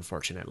movie,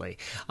 unfortunately.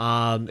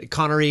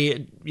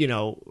 Connery,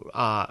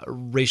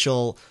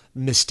 racial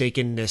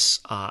mistakenness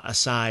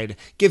aside,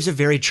 gives a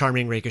very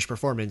charming, rakish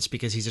performance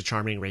because he's a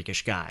charming,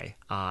 rakish guy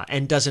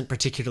and doesn't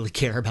particularly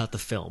care about the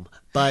film.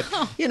 But,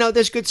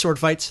 there's good sword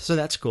fights, so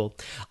that's cool.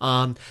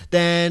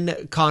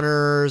 Then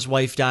Connor's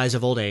wife dies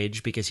of old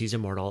age because he's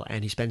immortal,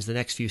 and he spends the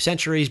next few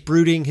centuries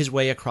brooding his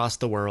way across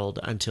the world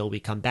until we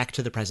come back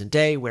to the present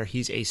day where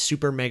he's a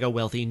super mega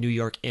wealthy New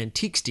York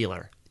antiques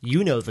dealer.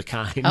 You know the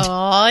kind.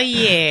 Oh,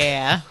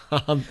 yeah.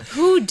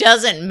 Who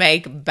doesn't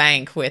make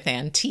bank with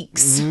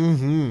antiques?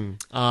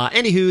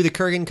 Anywho, the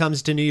Kurgan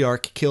comes to New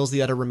York, kills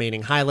the other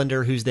remaining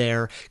Highlander who's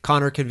there.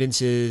 Connor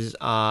convinces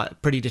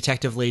pretty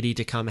detective lady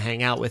to come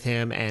hang out with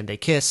him, and they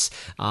kiss.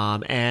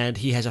 And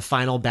he has a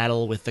final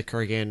battle with the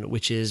Kurgan,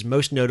 which is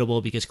most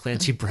notable because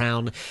Clancy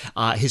Brown,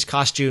 his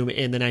costume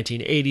in the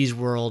 1980s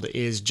world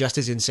is just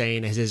as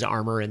insane as his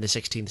armor in the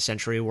 16th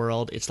century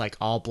world. It's like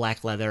all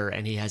black leather,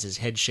 and he has his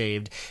head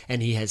shaved,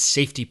 and he has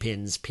safety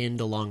pins pinned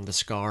along the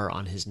scar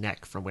on his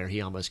neck from where he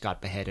almost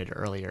got beheaded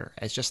earlier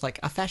as just like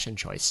a fashion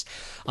choice.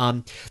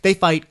 They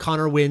fight,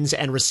 Connor wins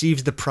and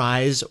receives the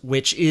prize,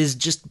 which is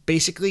just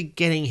basically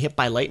getting hit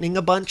by lightning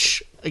a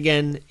bunch.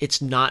 Again, it's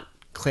not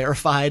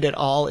clarified at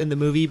all in the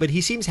movie, but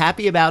he seems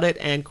happy about it,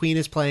 and Queen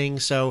is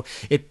playing, so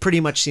it pretty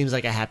much seems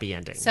like a happy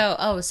ending.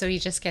 So he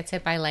just gets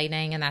hit by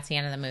lightning, and that's the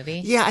end of the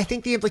movie? Yeah, I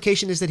think the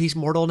implication is that he's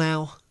mortal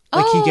now.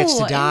 Like, he gets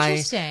to die.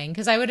 Interesting.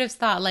 Because I would have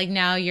thought,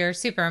 now you're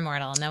super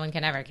immortal. No one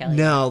can ever kill you.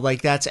 No,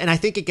 and I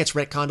think it gets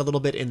retconned a little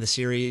bit in the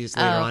series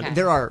later on.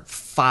 There are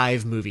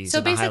 5 movies.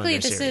 So basically,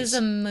 this is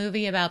a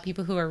movie about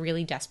people who are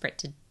really desperate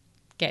to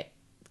get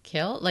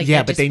killed.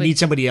 But they need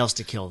somebody else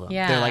to kill them.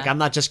 Yeah. They're like, I'm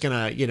not just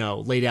gonna,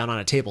 lay down on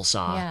a table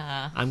saw.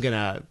 Yeah. I'm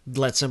gonna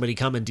let somebody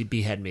come and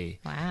behead me.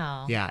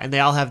 Wow. Yeah, and they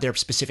all have their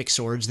specific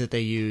swords that they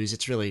use.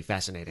 It's really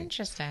fascinating.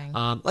 Interesting.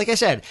 Like I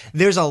said,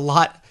 there's a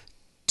lot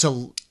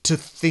to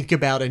think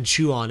about and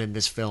chew on in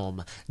this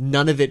film,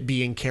 none of it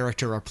being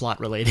character or plot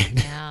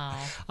related.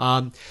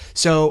 Wow.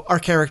 So our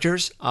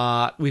characters,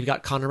 we've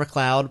got Connor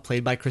McLeod,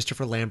 played by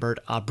Christopher Lambert,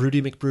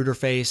 Broody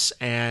McBruderface,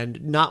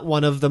 and not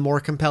one of the more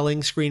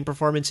compelling screen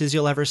performances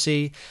you'll ever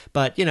see,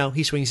 but,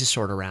 he swings his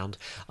sword around.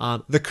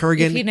 The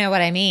Kurgan... If you know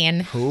what I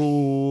mean.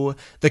 Oh,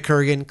 the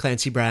Kurgan,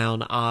 Clancy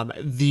Brown,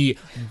 the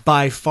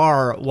by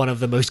far one of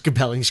the most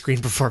compelling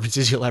screen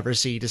performances you'll ever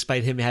see,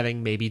 despite him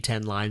having maybe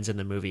 10 lines in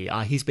the movie.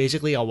 He's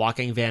basically a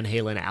walking Van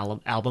Halen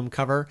album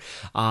cover,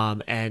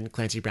 and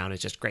Clancy Brown is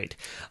just great.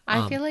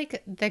 I feel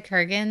like the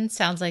Kurgan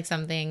sounds like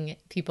something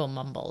people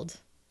mumbled.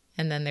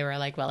 And then they were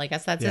like, well, I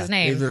guess that's his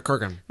name. The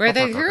Kurgan. We're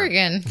the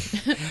Kurgan.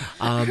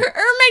 Oh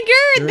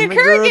my God, the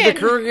Kurgan. The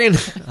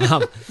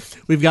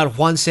Kurgan. We've got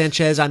Juan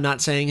Sanchez. I'm not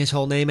saying his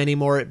whole name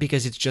anymore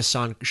because it's just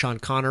Sean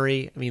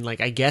Connery. I mean,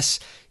 I guess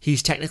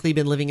he's technically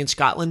been living in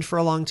Scotland for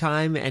a long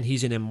time, and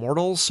he's an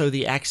immortal, so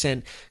the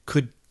accent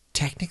could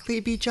technically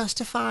be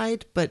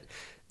justified, but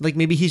Like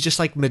maybe he's just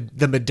like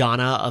the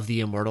Madonna of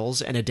the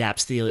Immortals and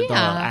adapts the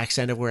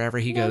accent of wherever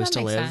he goes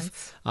to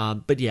live.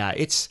 But yeah,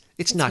 it's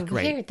not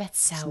great. Weird. That's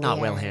so it's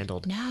not weird. well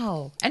handled.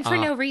 No, and for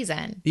no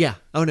reason. Yeah.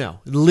 Oh no.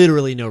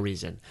 Literally no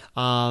reason.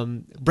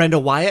 Brenda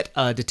Wyatt,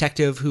 a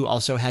detective who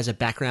also has a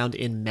background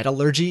in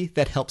metallurgy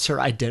that helps her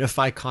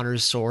identify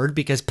Connor's sword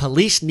because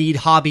police need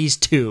hobbies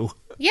too.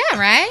 Yeah,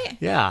 right?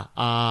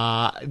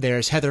 Yeah.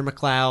 There's Heather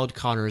McLeod,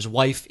 Connor's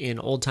wife in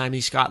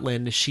old-timey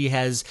Scotland. She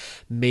has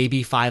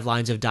maybe 5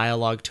 lines of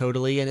dialogue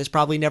totally and has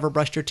probably never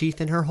brushed her teeth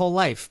in her whole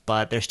life,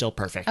 but they're still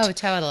perfect. Oh,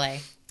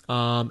 totally.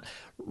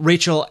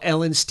 Rachel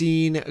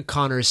Ellenstein,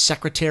 Connor's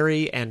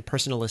secretary and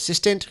personal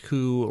assistant,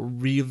 who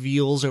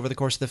reveals over the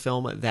course of the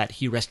film that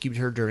he rescued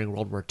her during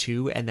World War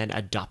II and then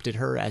adopted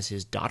her as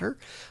his daughter.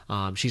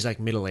 She's like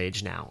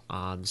middle-aged now.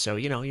 So,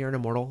 you're an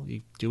immortal.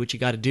 You do what you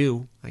got to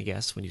do, I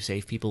guess, when you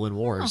save people in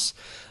wars.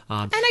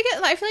 And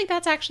I feel like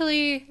that's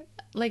actually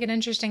like an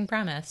interesting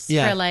premise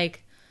for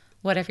like,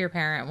 what if your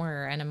parent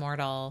were an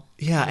immortal?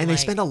 Yeah, and they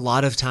spend a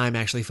lot of time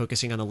actually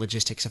focusing on the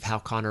logistics of how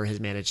Connor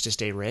has managed to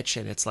stay rich,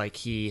 and it's like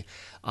he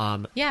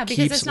because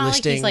keeps it's not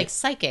listing, like he's like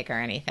psychic or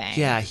anything.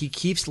 Yeah, he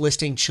keeps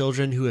listing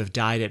children who have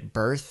died at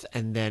birth,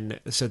 and then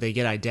so they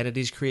get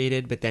identities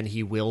created, but then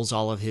he wills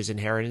all of his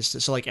inheritance.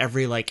 So like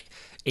every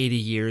 80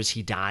 years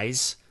he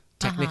dies.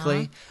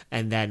 Technically,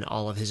 and then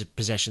all of his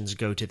possessions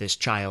go to this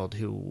child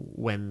who,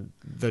 when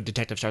the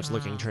detective starts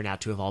looking, turn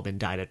out to have all been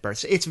died at birth.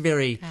 So it's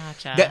very,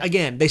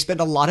 again, they spend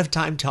a lot of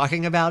time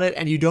talking about it,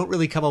 and you don't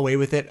really come away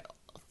with it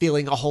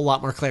feeling a whole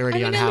lot more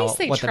clarity on what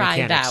the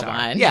mechanics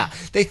are. Yeah,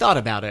 they thought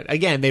about it.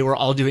 Again, they were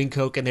all doing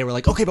coke, and they were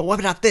like, okay, but what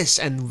about this?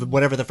 And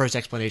whatever the first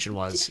explanation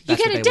was, you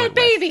get a dead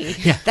baby.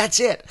 Yeah, that's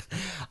it.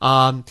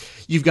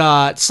 You've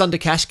got Sunda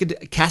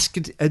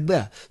Castigir,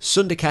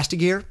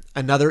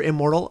 another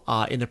immortal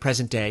in the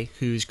present day,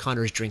 who's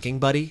Connor's drinking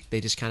buddy.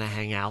 They just kind of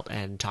hang out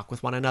and talk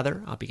with one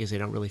another because they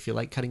don't really feel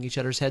like cutting each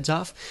other's heads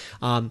off.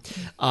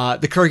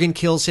 The Kurgan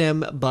kills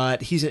him,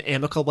 but he's an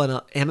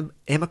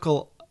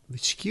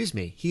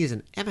he is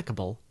an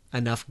amicable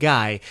enough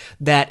guy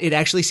that it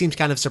actually seems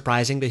kind of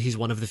surprising that he's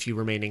one of the few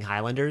remaining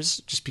Highlanders,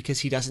 just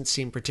because he doesn't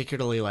seem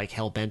particularly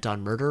hell-bent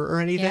on murder or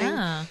anything.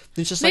 Yeah.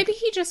 It's just maybe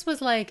he just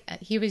was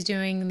he was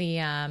doing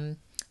the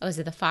was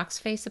it the fox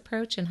face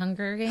approach in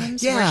Hunger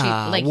Games?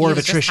 Yeah, where she, war of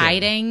attrition. Just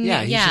hiding.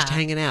 Yeah, he's just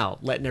hanging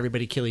out, letting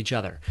everybody kill each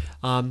other.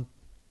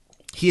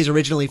 He is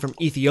originally from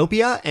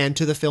Ethiopia, and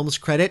to the film's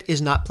credit,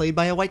 is not played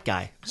by a white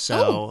guy.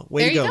 So,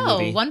 way to go,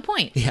 movie. 1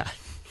 point. Yeah.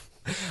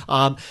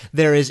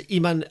 There is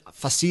Iman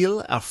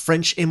Fasil, a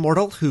French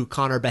immortal who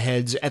Connor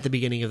beheads at the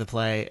beginning of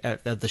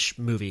the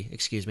movie.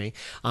 Excuse me.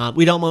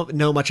 We don't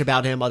know much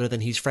about him other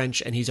than he's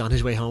French and he's on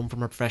his way home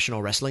from a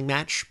professional wrestling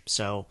match.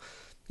 So,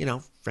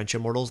 French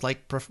immortals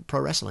like pro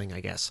wrestling,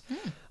 I guess.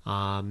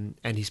 And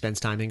he spends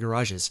time in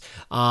garages.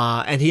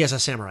 And he has a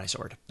samurai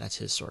sword. That's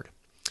his sword.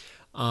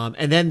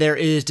 And then there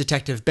is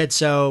Detective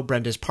Bedso,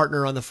 Brenda's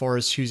partner on the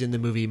force, who's in the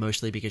movie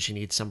mostly because she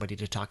needs somebody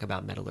to talk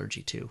about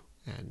metallurgy too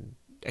and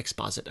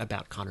exposit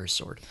about Connor's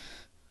sword.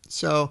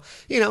 So,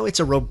 it's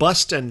a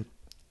robust and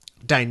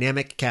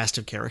dynamic cast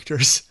of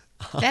characters.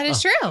 That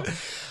is true.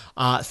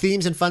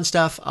 Themes and fun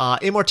stuff.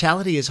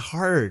 Immortality is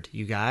hard,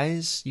 you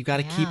guys. You got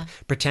to keep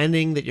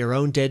pretending that your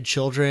own dead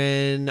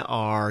children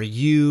are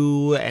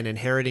you and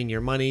inheriting your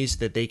money so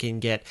that they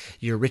can get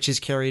your riches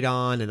carried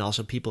on. And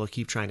also people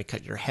keep trying to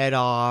cut your head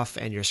off,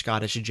 and your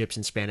Scottish,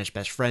 Egyptian, Spanish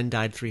best friend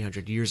died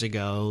 300 years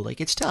ago.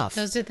 It's tough.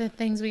 Those are the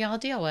things we all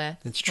deal with.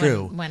 It's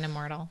true. When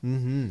immortal.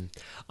 Mm-hmm.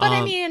 But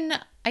I mean,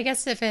 I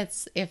guess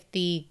if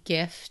the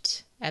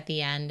gift at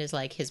the end is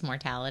his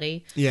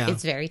mortality,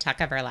 it's very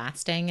Tuck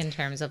Everlasting in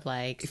terms of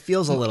it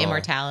feels a little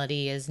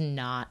immortality is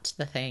not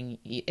the thing.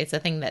 It's a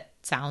thing that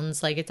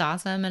sounds like it's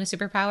awesome and a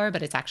superpower,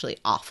 but it's actually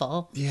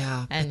awful.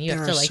 Yeah, and you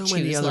have to so choose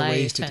many other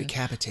ways to and...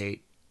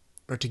 decapitate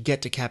or to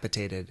get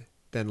decapitated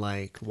than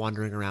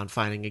wandering around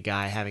finding a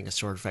guy, having a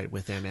sword fight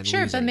with him and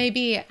sure losing. But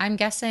maybe I'm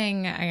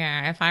guessing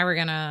if I were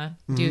gonna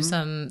do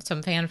some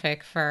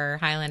fanfic for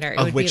Highlander, it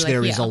of would which be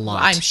there is a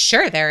lot. I'm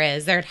sure there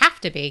is. There'd have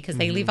to be because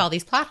they leave all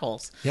these plot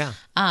holes. Yeah.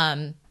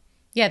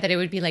 That it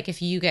would be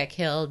if you get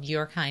killed,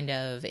 you're kind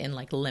of in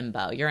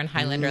limbo. You're in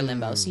Highlander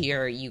limbo, so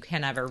you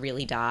can never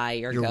really die.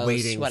 You're ghost,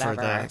 waiting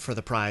whatever. for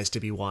the prize to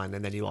be won,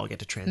 and then you all get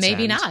to transcend.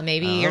 Maybe not.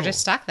 Maybe you're just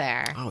stuck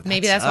there. Oh,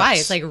 maybe that's why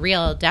it's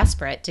real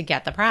desperate to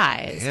get the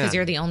prize because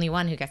you're the only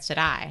one who gets to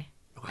die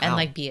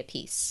and be at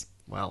peace.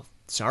 Well,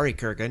 sorry,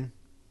 Kurgan.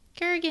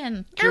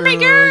 Kurgan.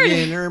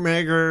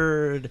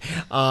 Ermagerd.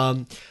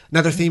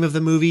 Another theme of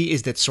the movie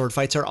is that sword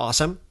fights are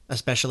awesome,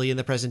 especially in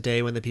the present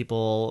day when the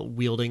people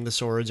wielding the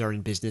swords are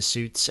in business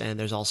suits and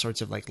there's all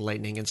sorts of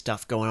lightning and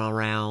stuff going on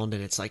around,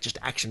 and it's just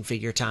action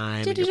figure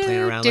time and you're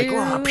playing around they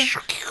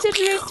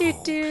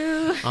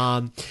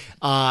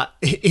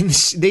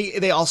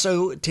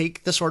also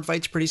take the sword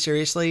fights pretty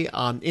seriously.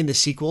 In the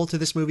sequel to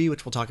this movie,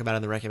 which we'll talk about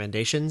in the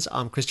recommendations,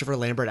 Christopher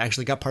Lambert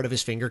actually got part of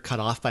his finger cut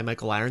off by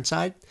Michael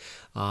Ironside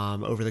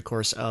over the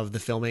course of the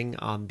filming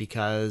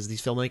because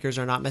these filmmakers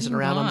are not messing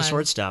around on the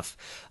sword stuff.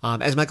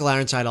 As Michael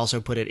Ironside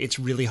also put it, it's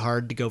really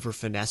hard to go for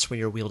finesse when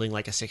you're wielding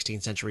like a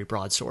 16th century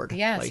broadsword.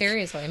 Yeah, Like,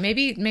 seriously.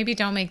 Maybe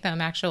don't make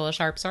them actual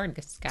sharp sword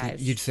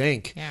guys. you'd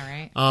think.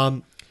 Yeah,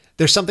 right.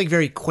 There's something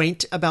very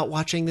quaint about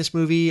watching this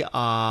movie,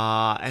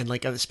 and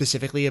like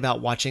specifically about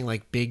watching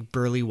like big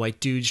burly white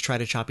dudes try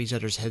to chop each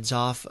other's heads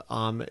off.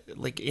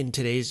 Like in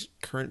today's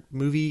current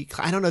movie,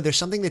 I don't know. There's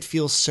something that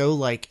feels so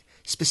like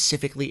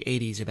specifically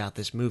 80s about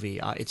this movie.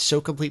 It's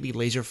so completely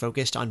laser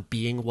focused on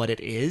being what it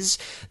is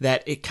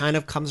that it kind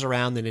of comes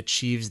around and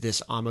achieves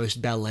this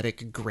almost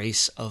balletic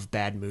grace of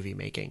bad movie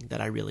making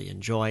that I really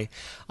enjoy.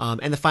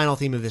 And the final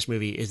theme of this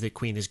movie is that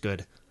Queen is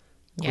good.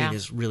 Queen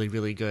is really,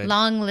 really good.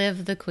 Long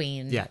live the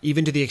Queen. Yeah,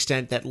 even to the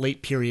extent that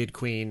late period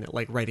Queen,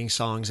 like writing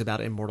songs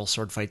about immortal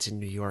sword fights in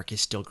New York, is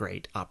still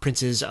great.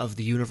 Princes of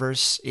the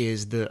Universe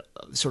is the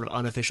sort of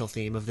unofficial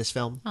theme of this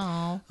film.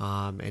 Oh.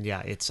 And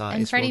yeah, it's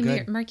Freddie real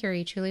good.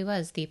 Mercury truly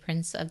was the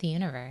Prince of the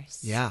Universe.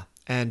 Yeah,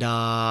 and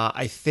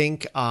I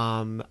think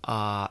May,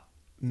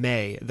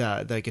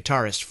 the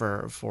guitarist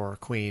for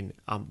Queen,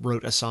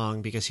 wrote a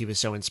song because he was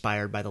so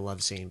inspired by the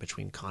love scene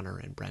between Connor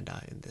and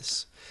Brenda in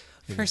this.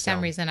 For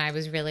some reason, I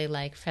was really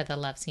like for the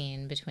love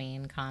scene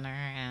between Connor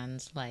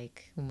and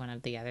like one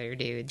of the other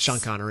dudes.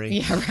 Sean Connery.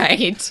 Yeah,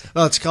 right.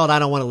 Well, it's called I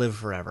Don't Want to Live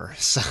Forever.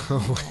 So,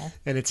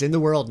 and it's in the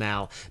world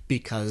now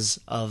because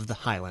of the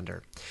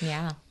Highlander.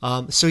 Yeah.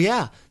 So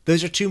yeah,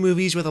 those are two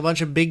movies with a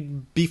bunch of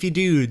big beefy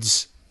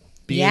dudes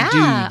being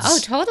dudes. Oh,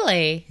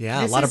 totally.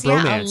 Yeah, a lot of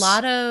bromance. Yeah, a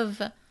lot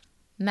of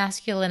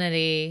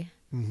masculinity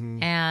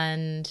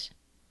and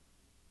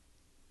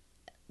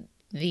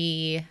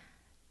the...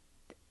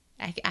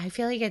 I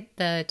feel like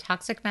the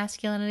toxic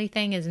masculinity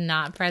thing is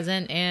not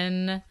present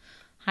in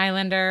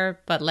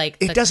Highlander, but like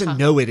it doesn't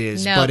know it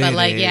is. No, but it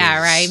like is.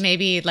 Yeah, right.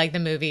 Maybe like the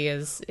movie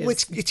is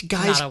it's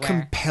guys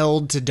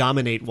compelled to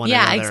dominate one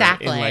another. Yeah,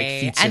 exactly. In like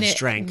feats of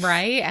strength,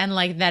 right? And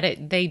like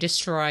that, they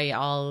destroy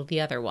all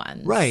the other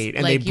ones, right?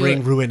 And like they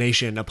bring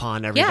ruination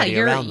upon everybody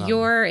around them.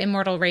 Your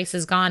immortal race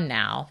is gone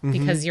now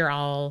because you're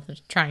all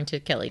trying to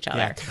kill each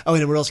other. Yeah. Oh,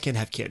 and Immortals can't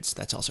have kids.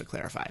 That's also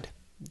clarified.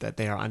 That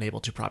they are unable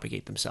to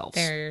propagate themselves.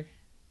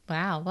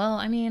 Wow. Well,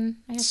 I mean,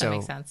 I guess that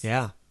makes sense.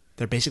 Yeah.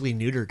 They're basically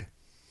neutered.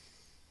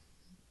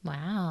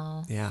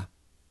 Wow. Yeah.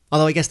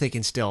 Although I guess they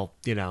can still,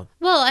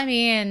 Well, I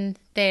mean,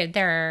 they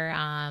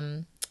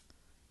have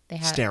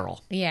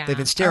sterile. Yeah. They've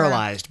been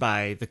sterilized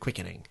by the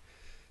quickening.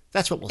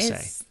 That's what we'll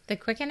say. The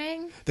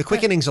quickening? The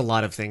quickening's a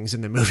lot of things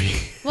in the movie.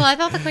 Well, I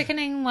thought the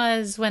quickening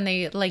was when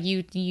they like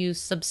you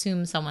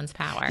subsume someone's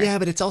power. Yeah,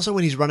 but it's also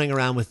when he's running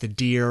around with the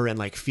deer and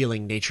like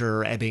feeling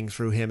nature ebbing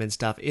through him and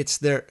stuff. It's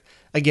there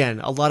again.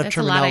 A lot of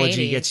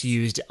terminology gets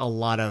used. A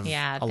lot of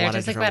they're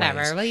just like whatever.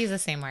 Ways. We'll use the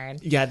same word.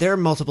 Yeah, there are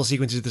multiple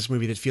sequences of this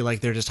movie that feel like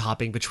they're just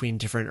hopping between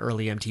different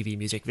early MTV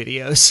music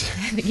videos.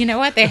 You know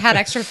what? They had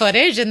extra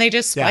footage and they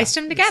just spliced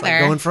them together. Like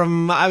going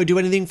from "I Would Do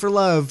Anything for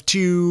Love"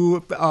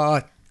 to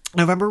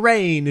November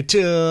Rain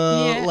to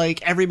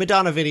like every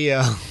Madonna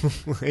video.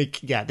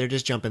 They're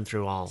just jumping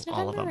through all of them.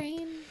 November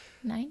Rain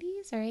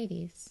 90s or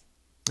 80s?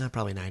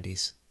 Probably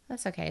 90s.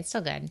 That's okay. It's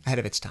still good. Ahead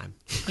of its time.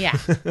 Yeah.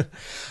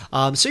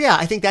 So yeah,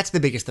 I think that's the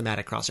biggest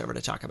thematic crossover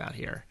to talk about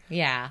here.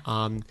 Yeah.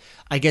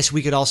 I guess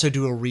we could also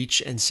do a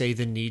reach and say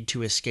the need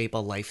to escape a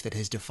life that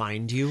has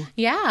defined you.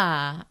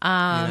 Yeah.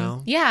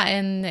 Yeah,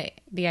 and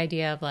the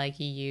idea of like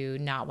you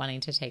not wanting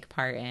to take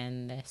part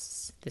in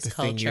this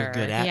culture. Thing you're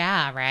good at.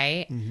 Yeah,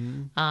 right.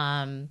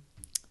 Mm-hmm.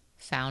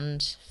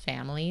 Found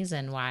families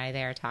and why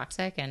they're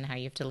toxic and how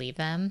you have to leave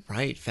them.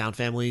 Right. Found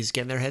families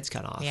getting their heads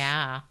cut off.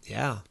 Yeah.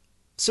 Yeah.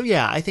 So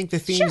yeah, I think the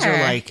themes are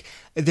like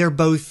they're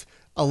both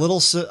a little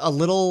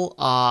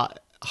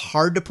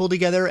hard to pull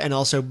together and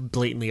also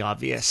blatantly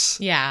obvious.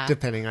 Yeah,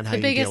 depending on how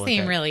you deal with it. The biggest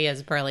theme really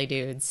is burly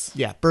dudes.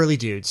 Yeah, burly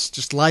dudes.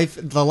 Just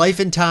the life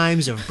and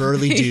times of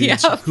burly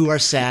dudes who are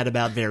sad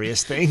about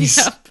various things.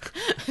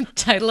 Yep.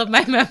 Title of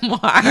my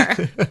memoir.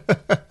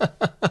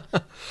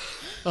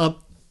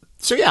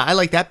 So yeah, I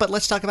like that. But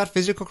let's talk about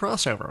physical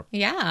crossover.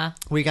 Yeah,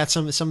 we got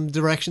some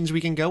directions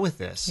we can go with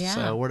this. Yeah.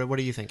 So what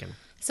are you thinking?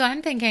 So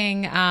I'm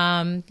thinking,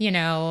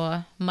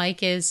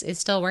 Mike is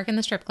still working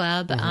the strip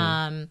club.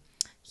 Mm-hmm.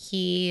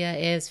 He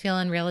is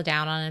feeling real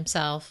down on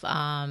himself,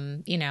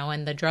 and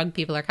the drug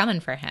people are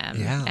coming for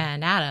him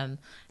and Adam.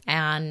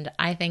 And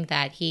I think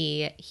that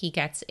he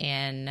gets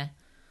in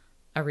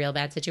a real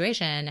bad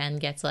situation and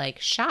gets like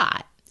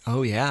shot.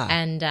 Oh yeah.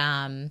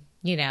 And,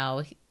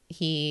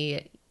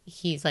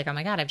 he's like, oh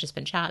my God, I've just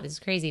been shot. This is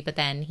crazy. But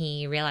then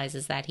he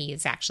realizes that he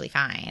is actually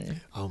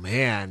fine. Oh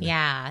man.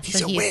 Yeah.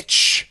 He's a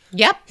witch.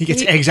 Yep. He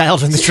gets exiled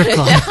from the strip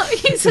club.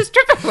 He's a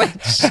stripper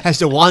witch. Has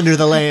to wander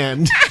the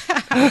land.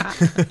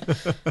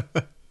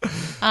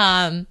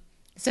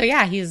 So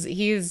yeah,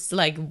 he's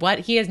like, what?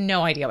 He has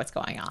no idea what's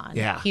going on.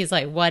 Yeah. He's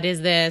like, what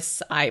is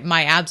this?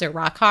 My abs are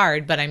rock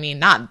hard, but I mean,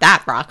 not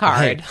that rock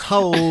hard. Right.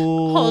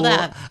 Oh, hold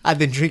up. I've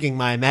been drinking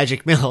my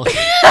magic milk.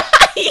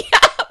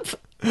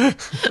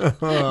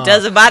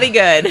 Does a body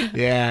good.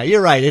 Yeah,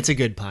 you're right. It's a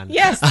good pun.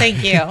 Yes,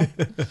 thank you.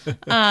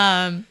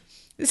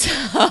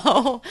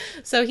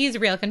 So he's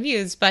real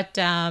confused, but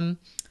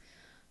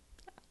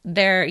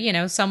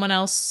there, someone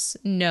else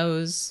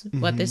knows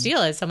what this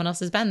deal is. Someone else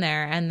has been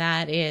there, and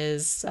that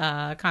is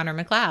Connor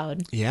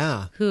McLeod.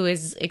 Yeah. Who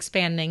is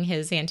expanding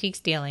his antiques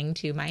dealing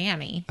to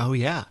Miami. Oh,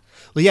 yeah.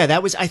 Well, yeah,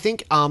 that was, I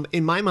think,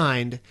 in my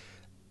mind,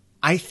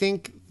 I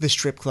think the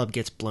strip club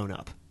gets blown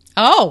up.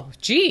 Oh,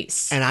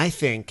 jeez. And I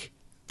think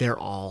they're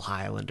all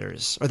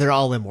Highlanders, or they're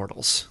all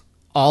immortals.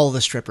 All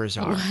the strippers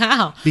are.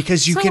 Wow.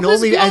 Because you So can who's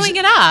only... blowing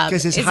it up?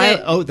 Because it's Is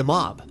it- the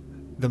mob.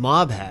 The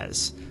mob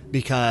has...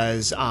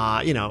 Because,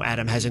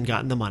 Adam hasn't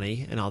gotten the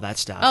money and all that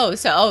stuff.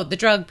 The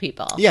drug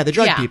people. Yeah, the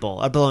drug people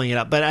are blowing it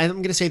up. But I'm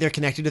going to say they're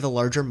connected to the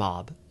larger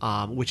mob,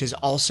 which has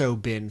also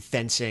been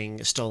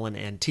fencing stolen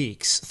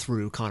antiques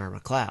through Connor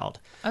McLeod.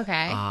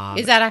 Okay.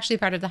 Is that actually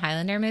part of the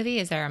Highlander movie?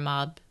 Is there a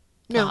mob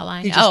No,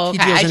 plotline? he just, Okay.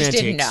 he deals I in just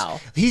didn't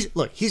antiques.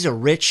 know. He's a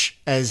rich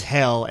as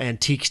hell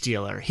antiques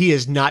dealer. He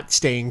is not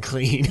staying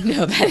clean.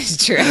 No, that is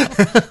true.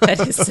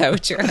 That is so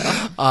true.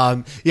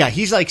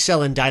 He's like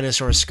selling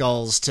dinosaur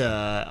skulls to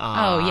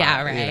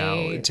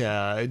right.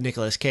 to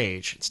Nicolas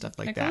Cage and stuff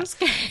like Nicolas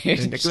that.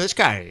 Cage. Nicolas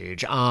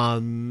Cage.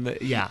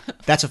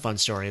 That's a fun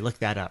story. Look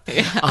that up.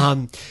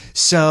 Yeah.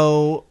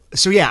 So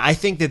yeah, I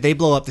think that they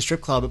blow up the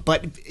strip club,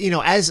 but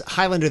as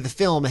Highlander the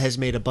film has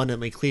made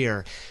abundantly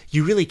clear,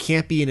 you really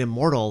can't be an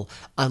immortal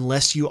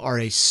unless you are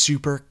a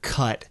super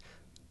cut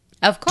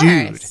Of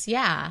course, dude.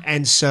 Yeah.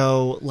 And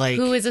so, like,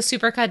 who is a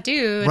supercut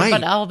dude? Right.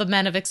 But all the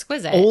men of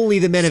Exquisite. Only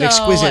the men of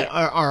Exquisite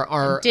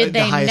are did the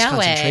they highest know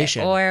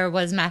concentration. it, or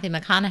was Matthew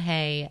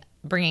McConaughey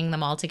bringing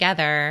them all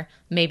together,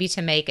 maybe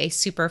to make a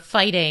super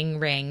fighting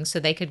ring so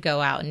they could go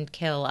out and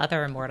kill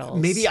other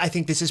immortals? Maybe I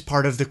think this is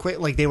part of the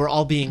like they were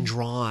all being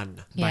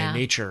drawn by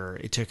nature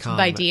to come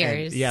by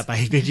deers.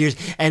 By deers,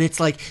 and it's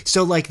like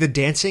the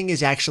dancing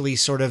is actually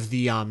sort of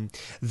the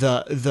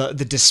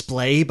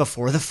display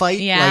before the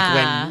fight,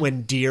 like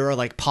when deer are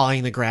like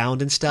pawing the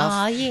ground and stuff.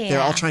 Oh yeah,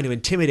 they're all trying to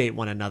intimidate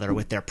one another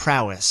with their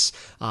prowess,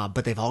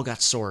 but they've all got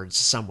swords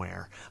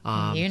somewhere.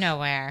 You know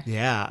where?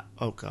 Yeah.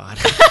 Oh God.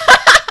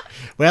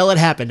 Well, it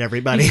happened,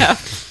 everybody. Yeah.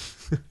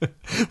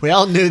 We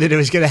all knew that it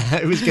was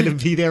gonna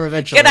be there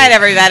eventually. Good night,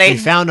 everybody. We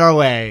found our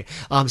way.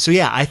 So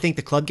yeah, I think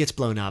the club gets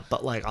blown up,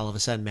 but like all of a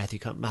sudden, Matthew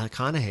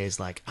McConaughey is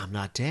like, "I'm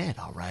not dead.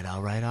 All right."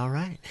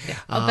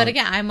 But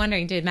again, I'm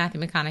wondering, did Matthew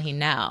McConaughey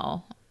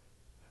know?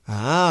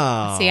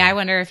 Oh, See, I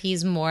wonder if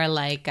he's more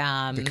like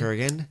the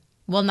Kurgan.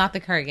 Well, not the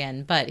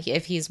Kurgan, but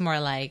if he's more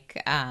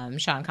like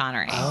Sean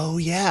Connery. Oh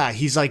yeah,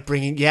 he's like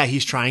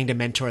he's trying to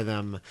mentor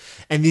them,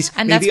 and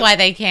that's why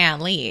they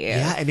can't leave.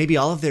 Yeah, and maybe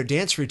all of their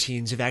dance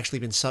routines have actually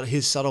been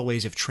his subtle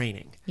ways of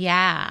training.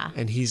 Yeah,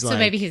 and he's so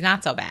maybe he's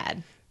not so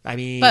bad. I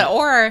mean,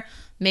 or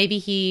maybe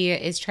he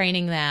is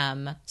training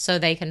them so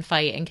they can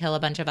fight and kill a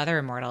bunch of other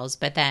immortals,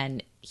 but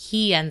then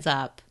he ends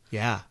up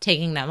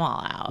taking them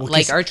all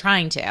out, or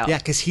trying to. Yeah,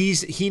 because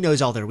he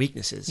knows all their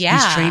weaknesses. Yeah.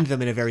 He's trained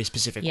them in a very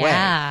specific way.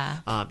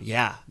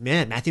 Yeah.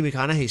 Man, Matthew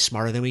McConaughey's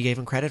smarter than we gave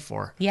him credit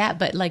for. Yeah,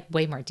 but like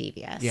way more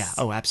devious. Yeah.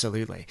 Oh,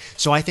 absolutely.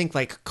 So I think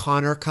like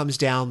Connor comes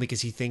down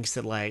because he thinks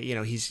that like,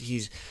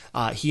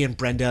 he and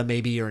Brenda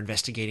maybe are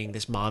investigating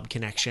this mob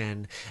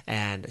connection.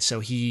 And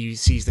so he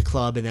sees the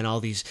club, and then all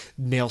these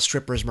male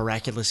strippers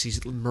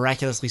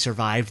miraculously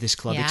survived this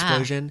club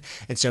explosion.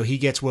 And so he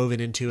gets woven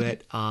into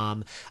it.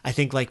 I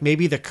think like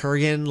maybe the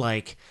Kurgan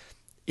like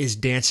is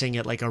dancing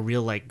at like a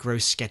real like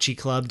gross sketchy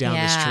club down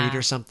the street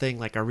or something,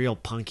 like a real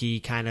punky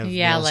kind of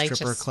male like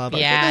stripper club.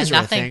 Yeah, those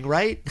are a thing,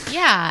 right?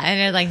 Yeah,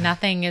 and like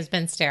nothing has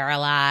been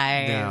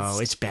sterilized. No,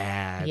 it's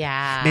bad.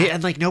 Yeah,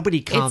 and like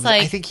nobody comes.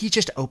 Like, I think he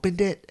just opened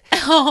it.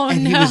 Oh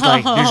and no! He was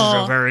like, "This is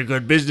a very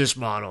good business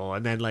model,"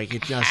 and then like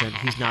it doesn't.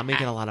 He's not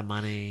making a lot of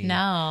money.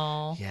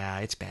 No. Yeah,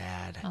 it's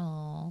bad.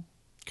 Oh.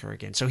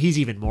 Kurgan. So he's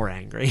even more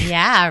angry.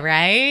 Yeah,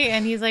 right?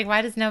 And he's like,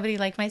 why does nobody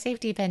like my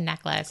safety pin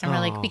necklace? And we're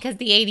like, because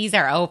the 80s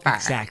are over.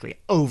 Exactly.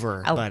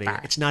 Over, buddy.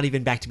 It's not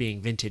even back to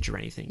being vintage or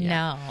anything yet.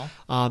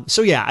 No.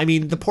 So yeah, I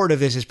mean, the port of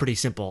this is pretty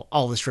simple.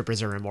 All the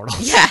strippers are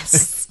immortals.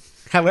 Yes.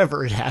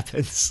 However it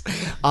happens.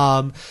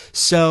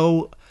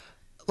 So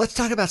let's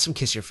talk about some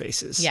Kiss Your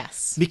Faces.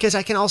 Yes. Because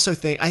I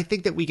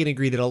think that we can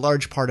agree that a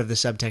large part of the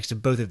subtext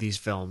of both of these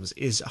films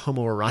is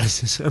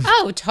homoeroticism.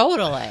 Oh,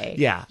 totally.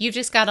 Yeah. You've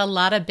just got a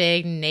lot of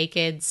big,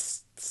 naked,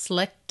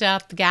 slicked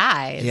up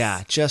guys.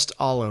 Yeah, just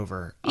all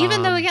over.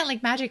 Even though, again,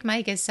 like Magic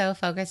Mike is so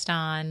focused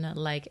on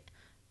like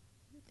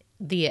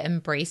the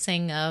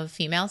embracing of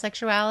female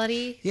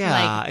sexuality. Yeah,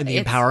 like, and the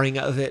empowering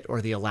of it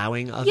or the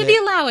allowing of it. Yeah, the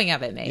allowing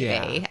of it, maybe.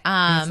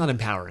 Yeah. It's not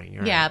empowering.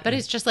 Right? Yeah, but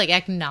it's just like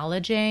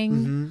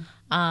acknowledging.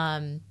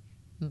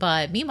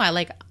 But meanwhile,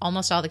 like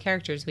almost all the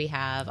characters we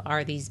have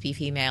are these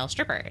beefy male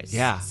strippers.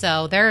 Yeah.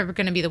 So they're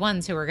going to be the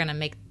ones who are going to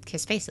make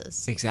kiss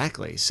faces.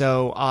 Exactly.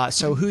 So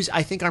who's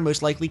I think our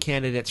most likely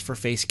candidates for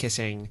face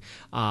kissing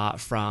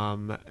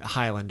from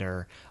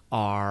Highlander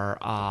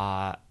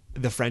are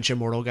the French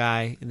immortal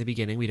guy in the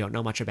beginning. We don't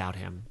know much about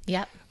him.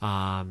 Yep.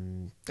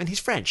 And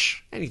he's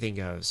French. Anything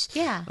goes.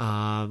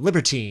 Yeah.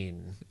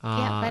 Libertine.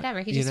 Yeah,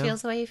 whatever. He just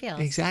feels the way he feels.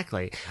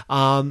 Exactly.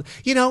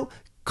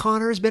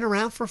 Connor's been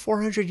around for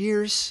 400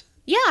 years.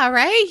 Yeah,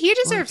 right? He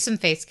deserves some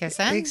face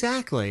kissing.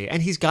 Exactly.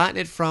 And he's gotten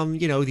it from,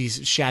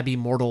 these shabby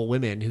mortal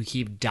women who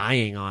keep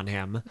dying on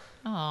him.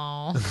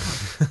 Oh.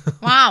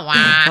 Wah,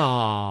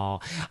 wah.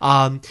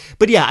 Oh.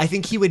 But yeah, I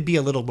think he would be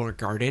a little more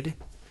guarded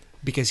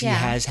because he Yeah.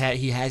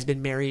 has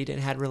been married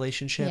and had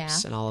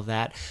relationships Yeah. and all of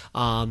that.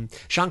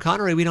 Sean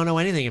Connery, we don't know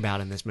anything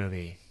about in this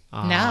movie.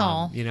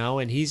 No.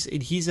 And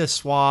he's a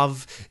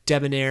suave,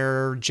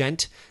 debonair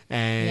gent,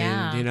 and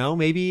Yeah.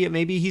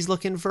 maybe he's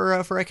looking for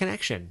a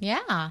connection.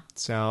 Yeah.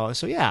 So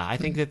yeah, I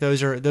think that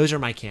those are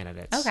my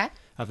candidates. Okay.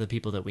 Of the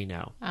people that we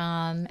know.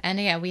 And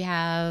yeah, we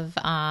have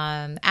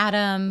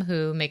Adam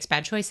who makes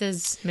bad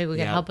choices. Maybe we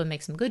can Yep. help him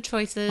make some good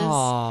choices.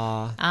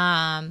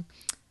 Aww.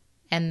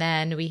 And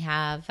then we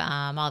have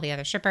all the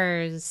other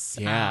strippers.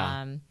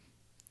 Yeah.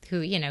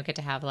 Who get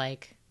to have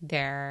like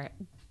their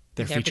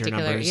feature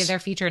numbers. their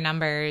feature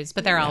numbers,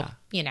 but they're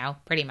Yeah. all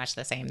pretty much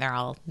the same. They're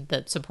all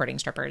the supporting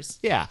strippers.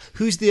 Yeah.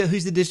 Who's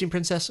the Disney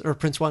princess or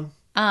prince one?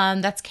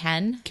 That's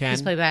Ken. Ken?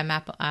 Who's played by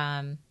Matt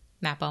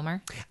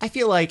Bomer. I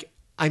feel like,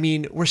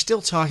 we're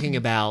still talking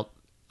about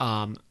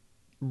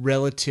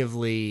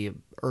relatively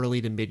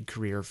early to mid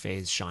career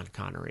phase Sean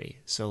Connery.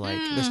 So like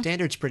the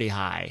standard's pretty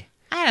high.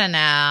 I don't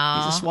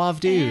know. He's a suave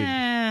dude.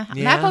 Yeah.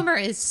 Yeah? Matt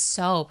Bomer is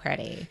so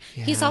pretty.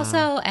 He's Yeah.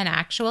 also an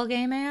actual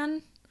gay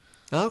man.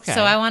 Okay.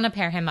 So I want to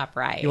pair him up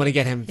right. You want to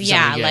get him?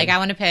 Yeah, something good. like I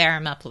want to pair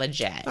him up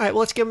legit. All right. Well,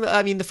 let's give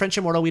him. The French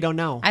Immortal. We don't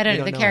know. I don't We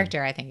know. The know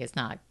character I think is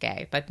not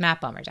gay, but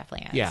Matt Bomer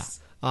definitely is. him. Yeah.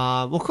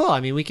 Well, cool.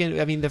 We can.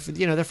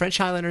 The French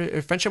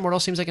Highlander, French Immortal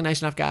seems like a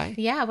nice enough guy.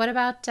 Yeah. What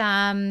about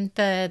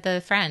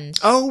the friend?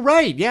 Oh,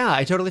 right. Yeah,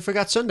 I totally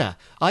forgot Sunda.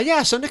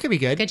 Yeah, Sunda could be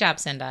good. Good job,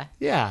 Cinda.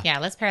 Yeah. Yeah.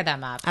 Let's pair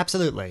them up.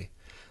 Absolutely.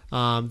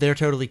 They're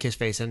totally kiss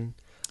facing.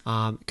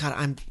 God,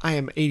 I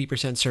am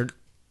 80% certain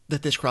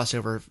that this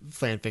crossover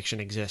fan fiction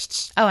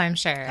exists Oh, I'm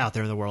sure. out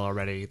there in the world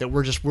already. That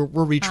we're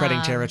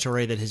retreading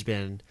territory that has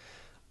been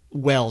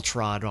well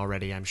trod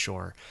already, I'm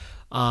sure.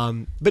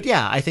 But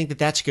yeah, I think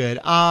that's good.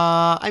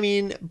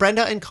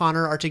 Brenda and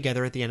Connor are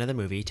together at the end of the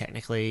movie.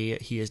 Technically,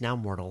 he is now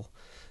mortal.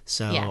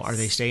 So Yes. are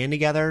they staying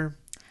together?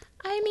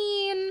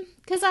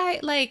 Because I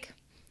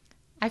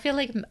feel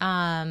like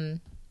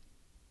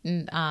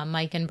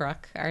Mike and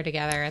Brooke are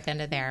together at the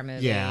end of their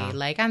movie. Yeah.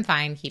 Like I'm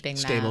fine keeping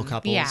them. Stable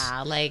couples.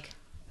 Yeah. Like.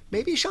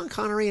 Maybe Sean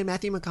Connery and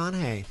Matthew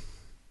McConaughey.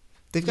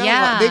 They've got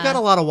Yeah. they've got a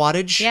lot of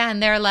wattage. Yeah, and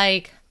they're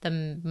like the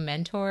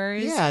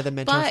mentors. Yeah, the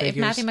mentor But figures.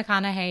 if Matthew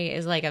McConaughey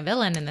is like a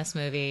villain in this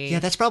movie, Yeah,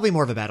 that's probably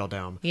more of a battle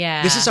dome.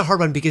 Yeah. This is a hard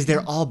one because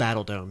they're all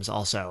battle domes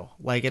also.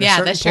 Like at a yeah,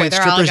 certain that's true. point,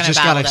 They're all strippers gonna just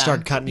battle gotta them.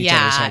 start cutting each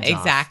other's heads Yeah,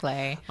 off.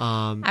 exactly.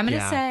 I'm gonna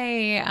yeah.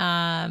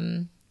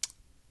 say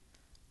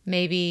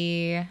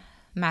maybe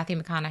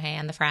Matthew McConaughey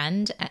and the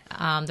friend,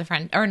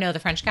 the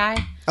French guy.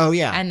 Oh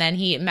yeah. And then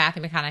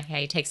Matthew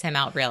McConaughey takes him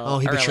out real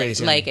He early. betrays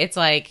him. Like it's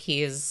like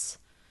he's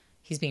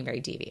being very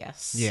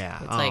devious. Yeah.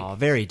 It's like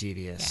very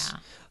devious.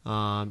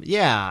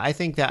 I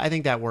think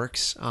that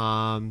works.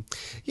 I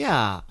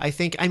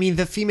think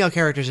the female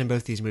characters in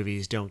both these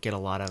movies don't get a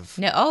lot of.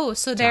 no. Oh,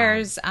 so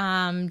there's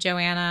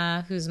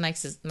Joanna, who's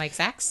Mike's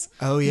ex.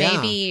 Oh, yeah.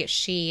 Maybe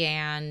she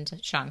and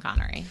Sean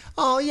Connery.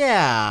 Oh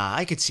yeah,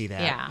 I could see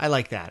that. Yeah. I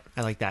like that.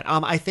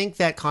 I think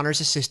that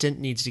Connor's assistant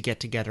needs to get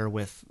together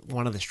with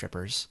one of the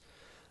strippers.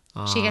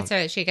 She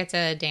gets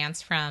a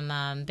dance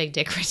from Big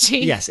Dick Richie.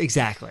 Yes,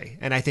 exactly.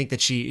 And I think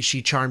that she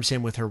charms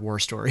him with her war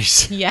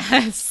stories.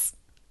 Yes.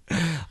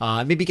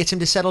 Maybe gets him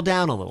to settle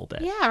down a little bit.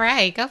 Yeah,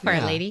 right. Go for it,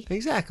 Yeah, lady.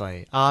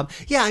 Exactly. I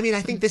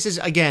think this is,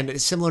 again,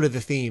 similar to the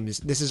themes.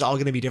 This is all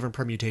going to be different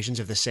permutations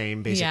of the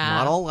same basic Yeah.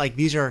 model. Like,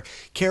 these are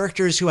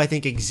characters who I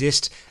think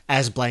exist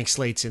as blank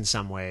slates in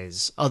some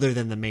ways, other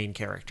than the main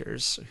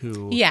characters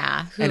who...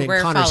 Yeah, who and in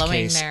we're Connor's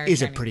following case, their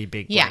is a journey. pretty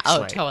big Yeah,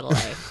 blank slate.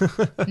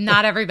 totally.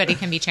 Not everybody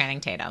can be Channing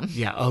Tatum.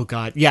 Yeah, oh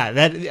god. Yeah,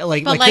 that,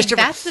 like... But, like like, Christopher,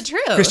 that's the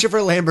truth.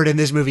 Christopher Lambert in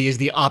this movie is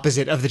the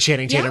opposite of the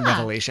Channing Tatum Yeah.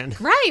 revelation.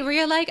 Right, where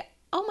you're like,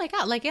 oh my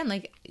God, like, again,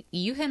 like,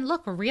 you can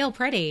look real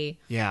pretty.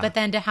 Yeah. But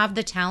then to have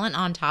the talent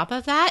on top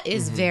of that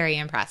is very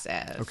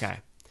impressive. Okay.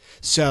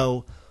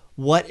 So,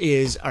 what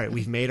is... All right,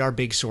 we've made our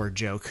big sword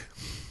joke.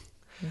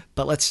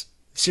 But let's...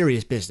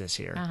 Serious business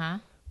here. Uh-huh.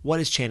 What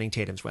is Channing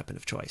Tatum's weapon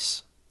of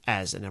choice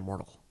as an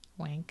immortal?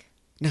 Wink.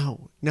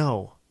 No.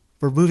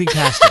 We're moving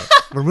past it.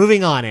 We're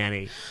moving on,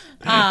 Annie.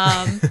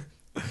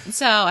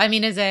 So, I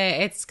mean,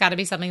 it's got to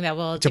be something that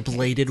will... It's a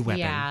bladed weapon.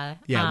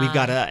 Yeah. We've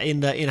got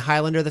in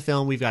Highlander the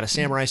film, we've got a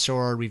samurai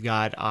sword. We've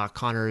got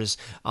Connor's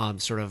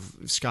sort of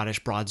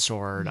Scottish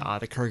broadsword.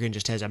 The Kurgan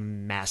just has a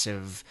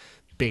massive,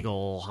 big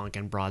ol'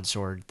 honkin'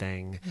 broadsword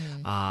thing.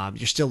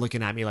 You're still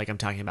looking at me like I'm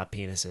talking about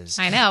penises.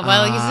 I know.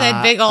 Well, you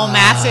said big old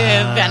massive,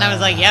 and I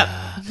was like, yep.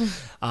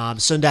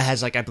 Sunda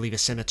has, like, I believe, a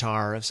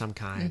scimitar of some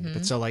kind.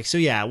 But so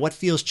yeah, what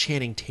feels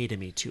Channing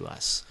Tatum-y to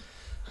us?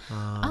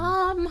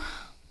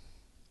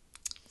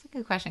 It's a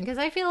good question, because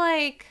I feel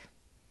like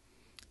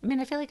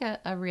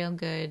a real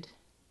good,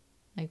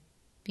 like,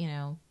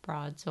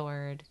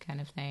 broadsword kind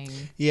of thing.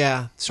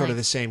 Yeah, sort of Like-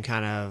 the same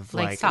kind of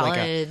like like solid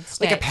a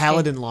stick.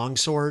 paladin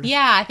longsword.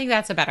 Yeah, I think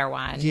that's a better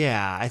one.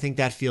 Yeah, I think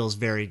that feels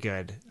very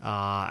good.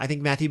 I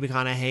think Matthew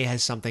McConaughey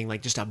has something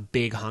like just a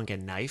big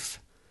honking knife,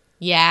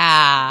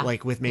 Yeah.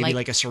 like with maybe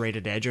like a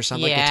serrated edge or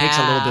something. Like it takes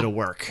a little bit of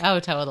work. Oh,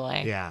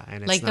 totally. Yeah,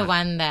 and it's like the not-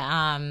 one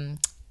that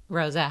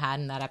Rosa had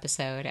in that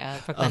episode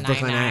of Brooklyn of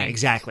Brooklyn Nine-Nine. Nine-Nine.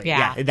 Exactly.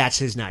 Yeah, that's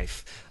his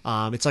knife.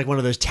 It's like one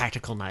of those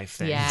tactical knife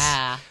things.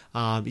 Yeah.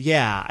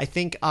 Yeah, I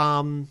think.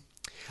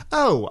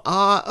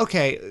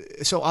 Okay.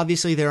 So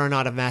obviously there are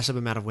not a massive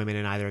amount of women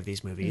in either of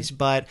these movies,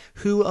 but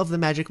who of the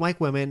Magic Mike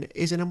women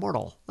is an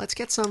immortal? Let's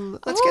get some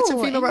Ooh,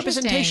 female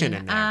representation in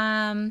interesting.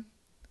 there.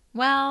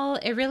 Well,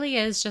 it really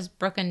is just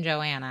Brooke and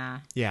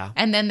Joanna. Yeah.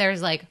 And then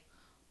there's like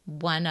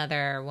one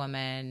other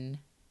woman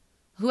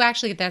who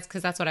actually,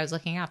 that's what I was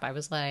looking up. I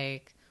was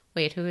like,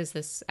 wait, who is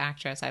this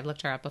actress? I've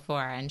looked her up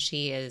before, and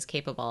she is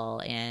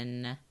capable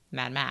in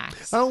Mad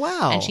Max. Oh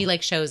wow. And she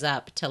like shows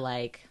up to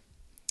like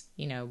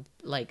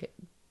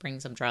bring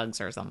some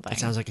drugs or something. That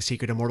sounds like a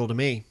secret immortal to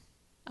me.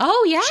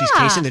 Oh yeah. She's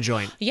casing the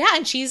joint. Yeah,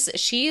 and she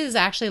is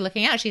actually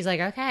looking out. She's like,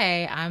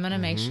 okay, I'm gonna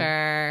make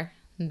sure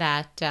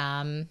that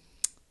I'm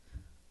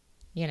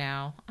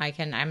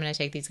gonna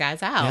take these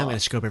guys out. Yeah, I'm going to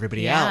scope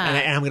everybody Yeah. out,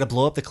 and I'm going to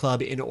blow up the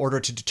club in order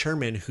to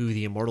determine who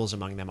the immortals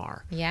among them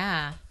are.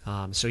 Yeah.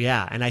 So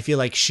yeah, and I feel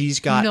like she's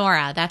got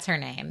Nora, that's her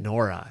name.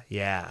 Nora.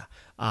 Yeah.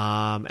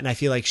 And I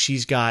feel like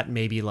she's got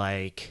maybe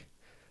like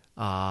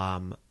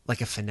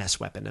a finesse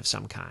weapon of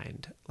some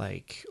kind,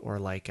 like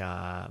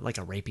a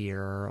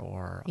rapier,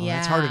 or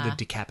it's harder to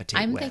decapitate.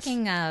 I'm with.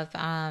 thinking of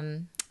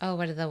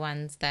what are the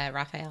ones that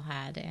Raphael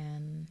had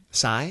in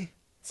Sai.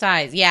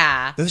 Size?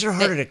 Yeah, Those are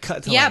harder to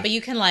cut. Yeah, but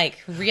you can like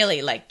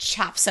really like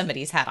chop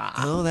somebody's head off.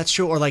 Oh, that's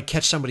true. Or like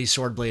catch somebody's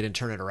sword blade and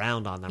turn it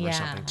around on them or Yeah.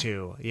 something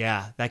too.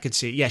 Yeah, that could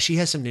see. Yeah, she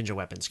has some ninja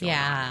weapons going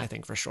Yeah. on, I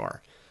think for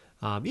sure.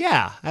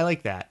 Yeah, I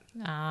like that.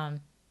 Yeah,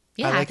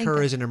 I like think her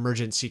that- as an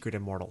emergent secret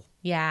immortal.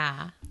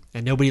 Yeah.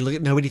 And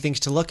nobody thinks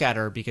to look at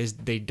her because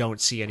they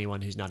don't see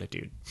anyone who's not a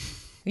dude.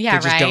 Yeah,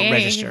 They just right. don't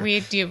register.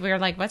 We're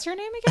like, what's her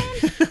name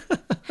again?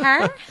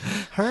 Her?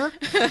 Her?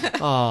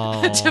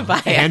 Oh,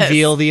 Tobias.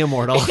 Anvil the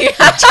immortal.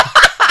 Because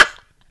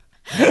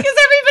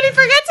everybody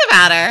forgets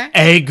about her.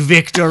 Egg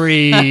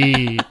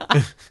victory.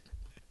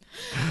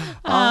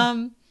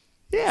 Yeah.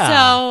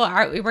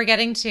 So we're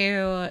getting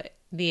to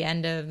the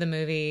end of the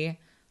movie.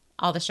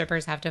 All the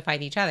strippers have to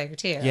fight each other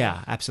too.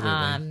 Yeah,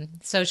 absolutely.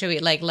 So should we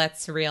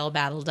let's real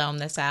battle dome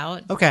this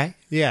out? Okay.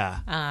 Yeah.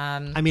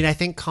 I mean, I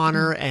think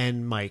Connor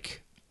and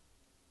Mike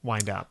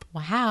wind up.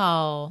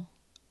 Wow.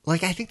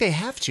 Like, I think they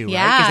have to, right?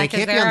 Yeah, Because they 'cause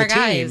can't be there on the are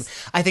team. guys.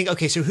 I think,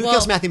 okay, so who Well-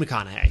 kills Matthew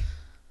McConaughey?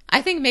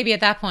 I think maybe at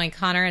that point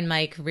Connor and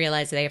Mike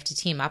realize they have to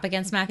team up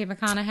against Matthew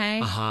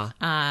McConaughey. Uh-huh.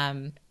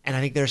 And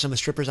I think there are some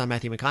strippers on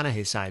Matthew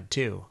McConaughey's side,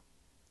 too.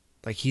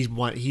 Like, he's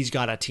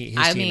got a team,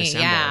 his team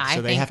assembled, yeah,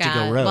 so they have to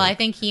go rogue. Well, I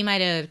think he might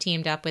have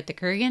teamed up with the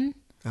Kurgan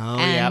Oh,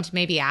 and yep.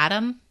 maybe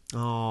Adam.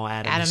 Oh,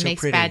 Adam. Adam he's so makes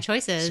pretty. bad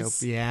choices.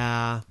 So,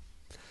 yeah.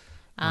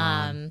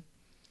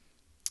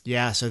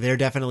 Yeah, so they're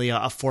definitely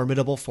a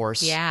formidable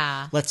force.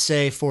 Yeah. Let's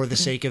say, for the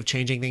sake of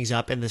changing things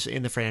up in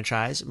the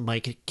franchise,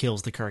 Mike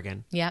kills the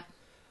Kurgan. Yep.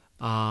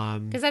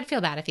 Because I'd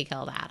feel bad if he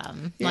killed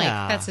Adam. Yeah. Like,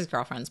 that's his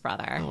girlfriend's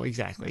brother. Oh,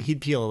 exactly.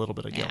 He'd feel a little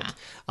bit of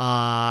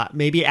guilt.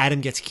 Maybe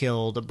Adam gets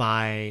killed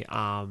by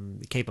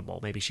Capable.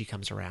 Maybe she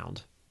comes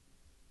around.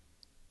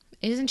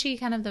 Isn't she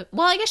kind of the...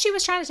 Well, I guess she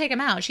was trying to take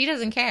him out. She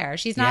doesn't care.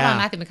 She's not on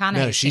Matthew McConaughey's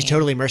No, she's team.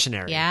 totally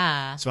mercenary.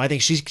 Yeah. So I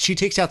think she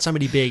takes out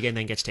somebody big and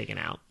then gets taken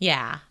out.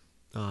 Yeah.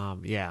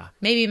 Yeah.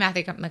 Maybe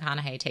Matthew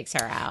McConaughey takes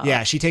her out.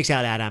 Yeah, she takes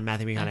out Adam.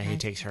 Matthew McConaughey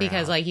takes her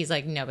Because, out. he's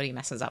like, nobody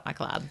messes up my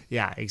club.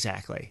 Yeah,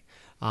 exactly.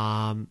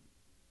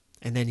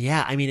 And then,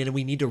 yeah, I mean, and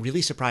we need to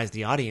really surprise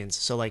the audience.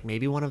 So, like,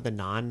 maybe one of the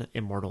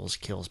non-immortals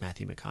kills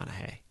Matthew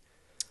McConaughey.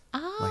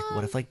 Like,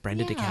 what if, like,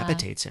 Brenda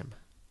decapitates him?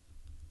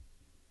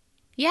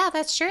 Yeah,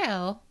 that's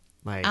true.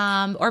 Like,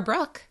 Or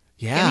Brooke.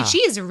 yeah. I mean, she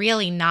is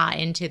really not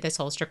into this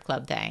whole strip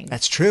club thing.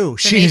 That's true.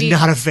 So She's maybe-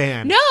 not a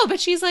fan. No, but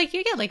she's like,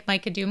 like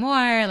Mike could do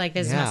more. Like,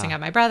 this is Yeah. messing up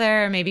my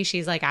brother. Maybe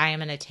she's like, I am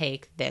going to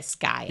take this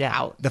guy Yeah,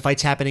 out. the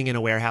fight's happening in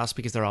a warehouse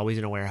because they're always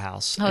in a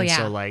warehouse. Oh, and yeah.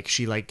 so, like,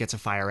 she, like, gets a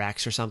fire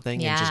axe or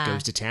something and just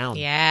goes to town.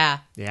 Yeah.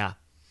 Yeah.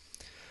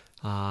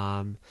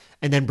 And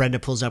then Brenda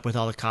pulls up with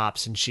all the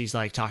cops and she's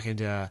like talking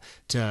to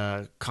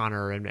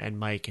Connor and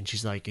Mike and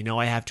she's like,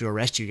 I have to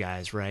arrest you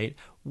guys, right?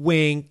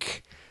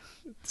 Wink.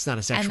 It's not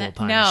a sexual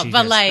pun. No, She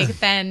but just- like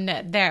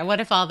then there. What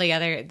if all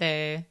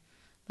the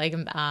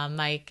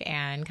Mike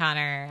and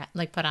Connor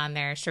like put on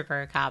their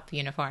stripper cop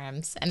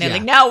uniforms and they're Yeah.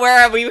 like, no,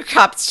 where are we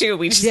cops too?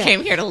 We just Yeah.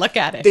 came here to look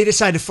at it. they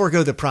decide to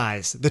forego the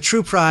prize. The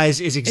true prize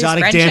is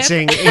exotic friendship.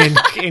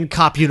 dancing in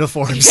cop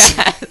uniforms.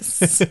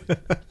 Yes.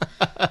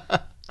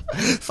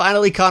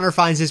 Finally, Connor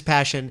finds his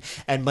passion,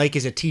 and Mike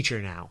is a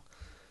teacher now.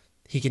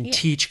 He can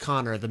teach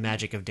Connor the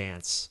magic of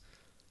dance.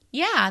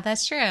 Yeah,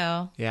 that's true.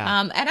 Yeah.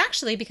 And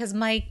actually, because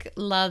Mike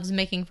loves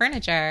making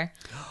furniture,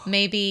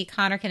 maybe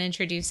Connor can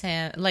introduce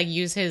him, like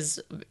use his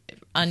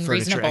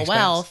unreasonable expense.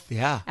 wealth.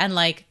 Yeah. And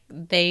like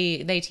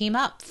they team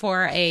up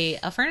for a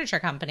furniture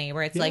company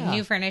where it's like Yeah.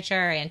 new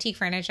furniture, antique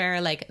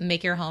furniture, like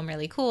make your home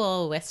really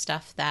cool with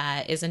stuff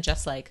that isn't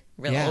just like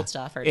real old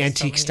stuff or just antique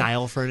totally new.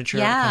 style furniture,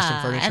 Yeah.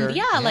 custom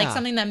furniture. And like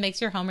something that makes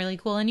your home really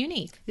cool and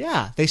unique.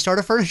 Yeah, they start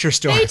a furniture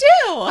store. They do.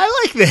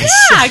 I like this.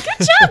 Yeah,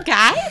 good job,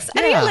 guys. I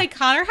Yeah. mean, like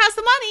Connor has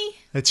the money.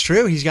 It's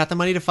true. He's got the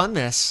money to fund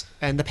this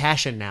and the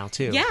passion now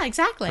too. Yeah,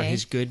 exactly. For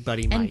his good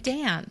buddy Mike. And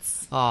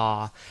dance.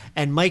 Aw.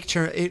 And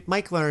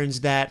Mike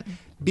learns that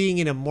being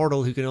an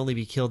immortal who can only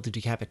be killed through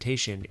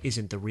decapitation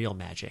isn't the real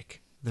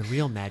magic. The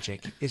real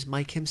magic is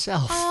Mike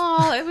himself.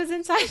 Oh, it was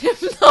inside him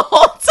the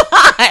whole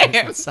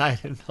time. Inside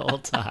him the whole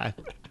time.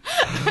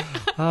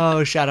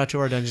 Oh, shout out to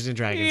our Dungeons and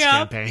Dragons Yep.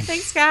 campaign.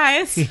 Thanks,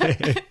 guys.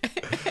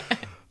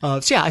 So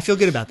yeah, I feel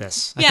good about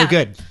this. I feel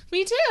good.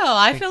 Me too.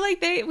 I feel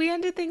like we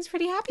ended things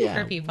pretty happy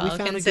for people. We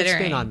found a good considering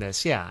spin on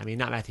this. Yeah, I mean,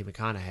 not Matthew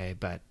McConaughey,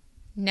 but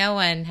no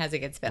one has a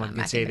good spin one on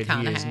can Matthew say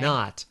McConaughey. that he is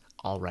not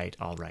all right.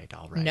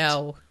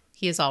 No,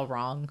 he is all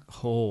wrong.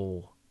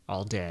 Oh,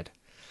 all dead.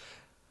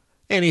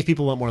 And if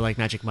people want more like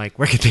Magic Mike,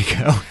 where could they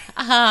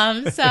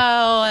go?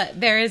 So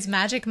there is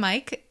Magic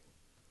Mike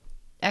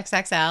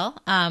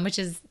XXL, which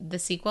is the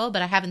sequel,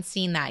 but I haven't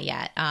seen that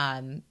yet.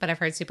 But I've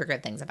heard super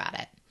good things about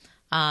it.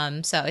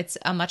 So it's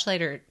a much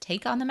later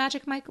take on the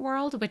Magic Mike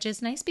world, which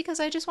is nice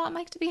because I just want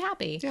Mike to be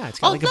happy. Yeah, it's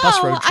got like a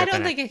bus road trip I don't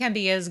in it. think it can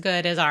be as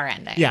good as our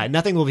ending. Yeah,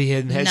 nothing will be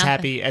as Nothing.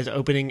 happy as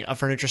opening a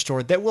furniture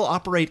store that will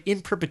operate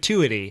in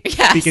perpetuity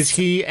Yes. because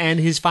he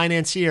and his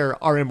financier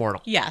are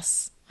immortal.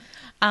 Yes.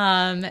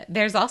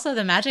 There's also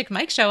the Magic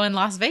Mike show in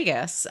Las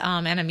Vegas,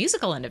 and a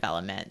musical in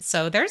development.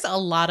 So there's a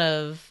lot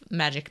of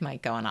Magic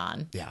Mike going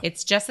on. Yeah.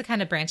 It's just the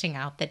kind of branching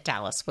out that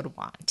Dallas would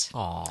want.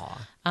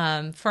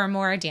 Aw. For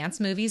more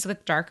dance movies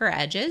with darker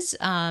edges,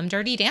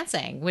 Dirty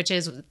Dancing, which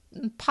is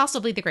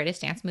possibly the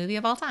greatest dance movie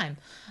of all time.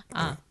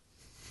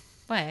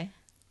 What?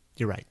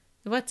 You're right.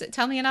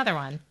 Tell me another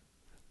one.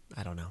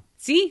 I don't know.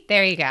 See,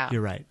 there you go.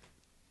 You're right.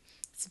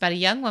 It's about a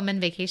young woman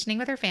vacationing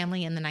with her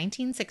family in the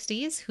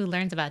 1960s who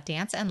learns about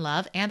dance and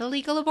love and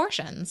illegal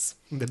abortions.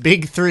 The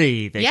big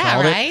three, they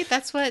called it. Right?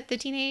 That's what the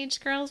teenage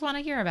girls want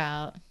to hear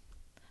about.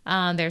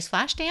 There's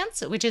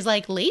Flashdance, which is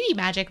like Lady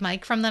Magic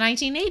Mike from the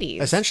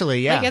 1980s.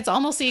 Essentially, yeah. Like it's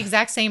almost the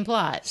exact same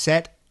plot.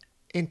 Set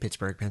in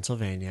Pittsburgh,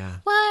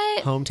 Pennsylvania.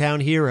 What?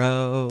 Hometown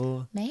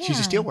hero. Man. She's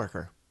a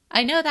steelworker.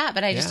 I know that,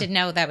 but I just Yeah. didn't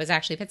know that was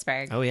actually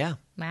Pittsburgh. Oh, yeah.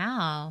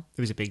 Wow.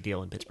 It was a big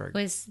deal in Pittsburgh.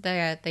 Was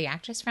the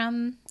actress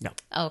from? No.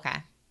 Oh,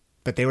 okay.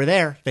 But they were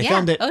there. They Yeah.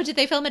 filmed it. Oh, did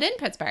they film it in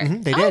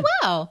Pittsburgh? They did.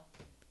 Oh,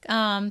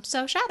 wow.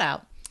 So shout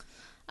out.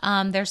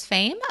 There's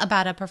Fame,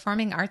 about a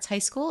performing arts high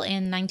school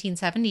in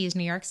 1970s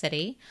New York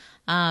City,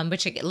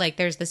 which like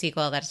there's the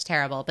sequel that's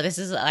terrible, but this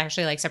is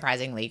actually like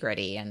surprisingly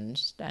gritty and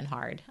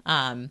hard.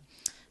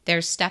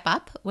 There's Step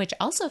Up, which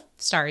also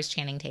stars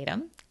Channing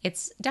Tatum.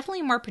 It's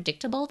definitely more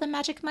predictable than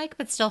Magic Mike,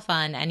 but still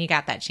fun, and you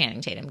got that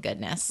Channing Tatum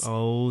goodness.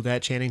 Oh,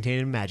 that Channing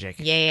Tatum magic.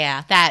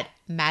 Yeah, that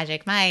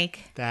Magic Mike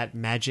That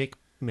magic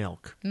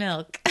milk.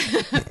 milk.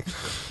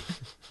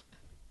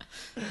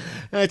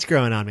 It's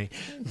growing on me.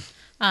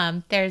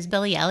 There's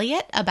Billy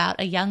Elliot, about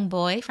a young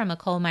boy from a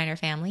coal miner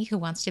family who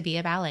wants to be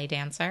a ballet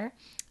dancer.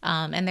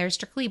 And there's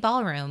Strictly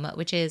Ballroom,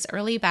 which is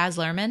early Baz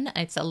Luhrmann.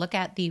 It's a look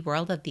at the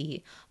world of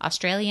the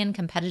Australian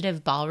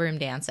competitive ballroom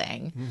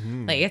dancing.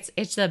 Mm-hmm. Like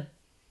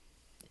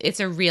it's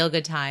a real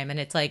good time, and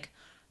it's like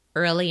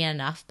early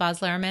enough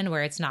Baz Luhrmann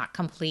where it's not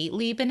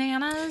completely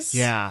bananas.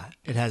 Yeah,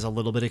 it has a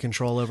little bit of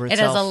control over It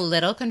itself. has a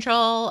little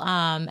control,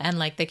 and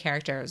like the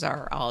characters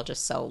are all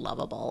just so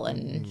lovable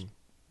and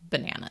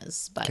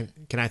bananas. But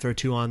Can I throw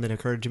two on that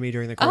occurred to me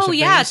during the course oh of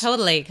yeah, things?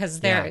 totally. Because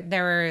Yeah.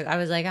 there were. I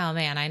was like, oh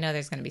man, I know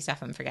there's going to be stuff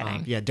I'm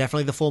forgetting. Yeah,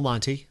 definitely the Full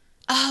Monty.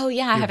 Oh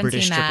yeah, I The haven't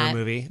British seen stripper that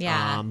movie.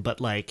 Yeah. But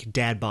like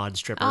dad bod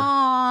stripper.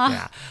 Aww.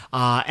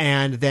 Yeah.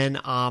 And then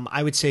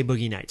I would say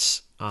Boogie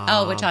Nights. Which I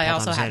Paul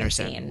also Thomas haven't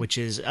Anderson, seen. which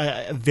is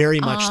very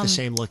much the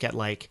same look at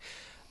like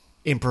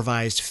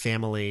improvised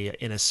family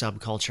in a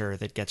subculture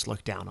that gets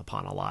looked down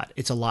upon a lot.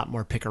 It's a lot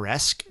more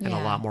picaresque and a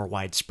Yeah. lot more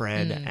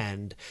widespread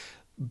and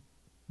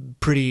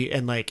pretty,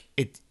 and like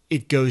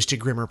it goes to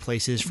grimmer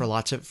places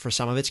for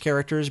some of its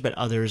characters, but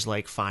others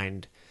like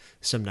find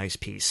some nice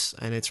peace,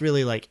 and it's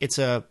really like it's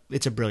a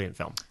brilliant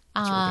film.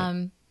 It's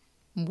really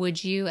good.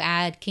 Would you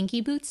add Kinky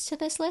Boots to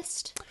this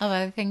list of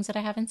other things that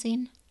I haven't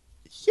seen?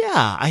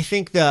 Yeah, I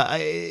think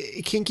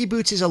the Kinky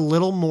Boots is a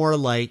little more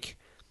like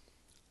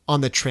on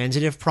the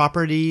transitive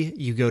property.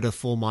 You go to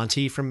Full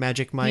Monty from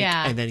Magic Mike,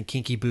 Yeah. and then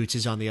Kinky Boots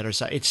is on the other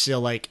side. It's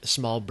still like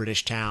small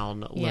British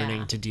town learning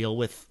Yeah. to deal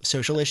with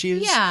social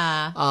issues.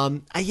 Yeah.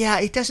 Yeah,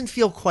 it doesn't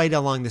feel quite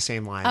along the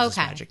same lines as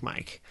Okay. Magic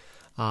Mike.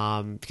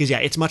 Because yeah,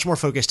 it's much more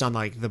focused on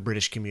like the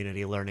British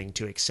community learning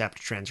to accept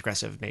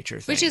transgressive nature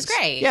things. Which is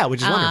great. Yeah,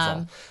 which is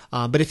wonderful.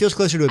 But it feels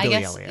closer to a I Billy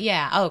guess, Elliot.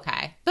 yeah,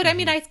 okay. But I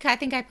mean, I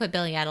think I put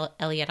Billy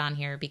Elliot on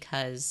here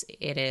because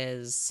it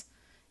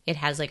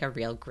has like a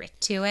real grit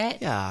to it.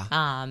 Yeah.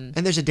 And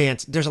there's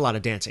a lot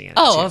of dancing in it.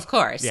 Oh, too. of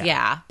course, Yeah.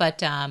 yeah.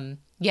 But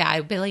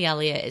Yeah, Billy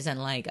Elliot isn't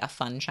like a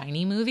fun,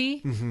 shiny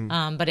movie,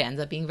 but it ends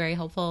up being very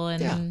hopeful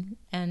and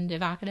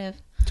evocative.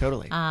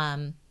 Totally.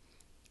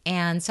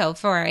 And so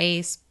for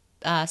a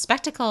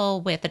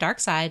spectacle with the dark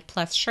side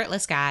plus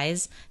shirtless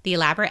guys, the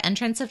elaborate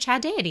entrance of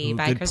Chad Deity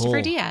by good Christopher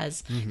pull.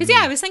 Diaz. Because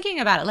I was thinking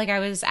about it. Like I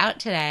was out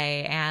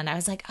today and I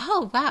was like,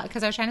 oh wow,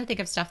 because I was trying to think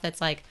of stuff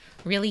that's like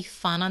really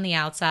fun on the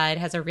outside,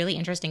 has a really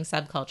interesting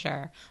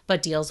subculture,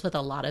 but deals with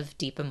a lot of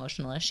deep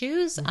emotional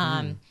issues.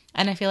 And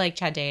I feel like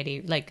Chad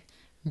Deity like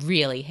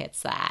really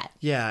hits that.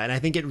 Yeah, and I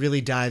think it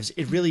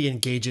really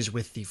engages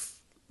with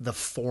the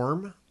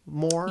form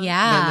more than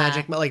Yeah.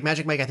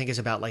 Magic Mike I think is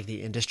about like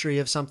the industry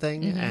of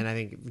something, and I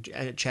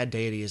think Chad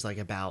Deity is like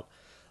about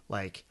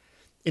like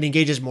it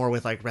engages more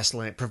with like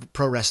wrestling,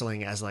 pro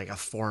wrestling as like a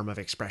form of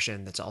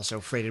expression that's also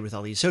freighted with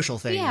all these social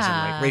things and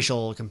Yeah. like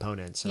racial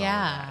components and all of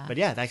Yeah. that. But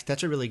yeah,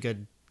 that's a really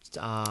good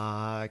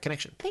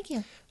connection. Thank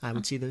you. I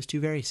would see those two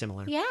very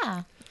similar.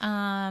 Yeah.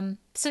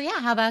 So yeah,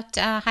 how about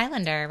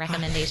Highlander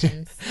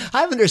recommendations?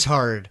 Highlander's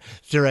hard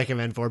to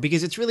recommend for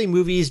because it's really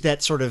movies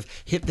that sort of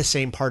hit the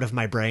same part of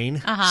my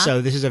brain.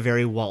 So this is a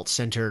very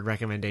Walt-centered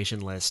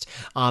recommendation list.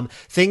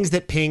 Things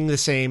that ping the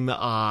same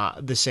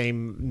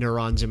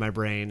neurons in my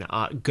brain.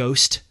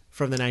 Ghost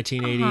from the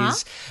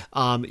 1980s.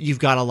 You've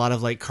got a lot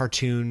of like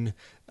cartoon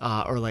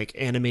or like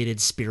animated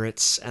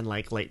spirits and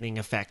like lightning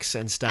effects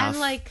and stuff. And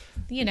like,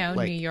 you know,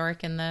 Like- New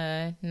York in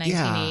the 1980s.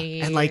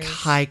 Yeah, and like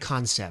high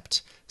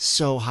concept.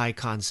 So high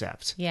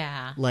concept.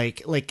 Yeah.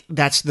 Like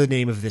that's the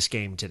name of this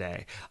game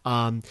today.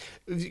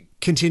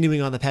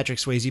 Continuing on the Patrick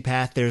Swayze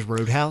path, there's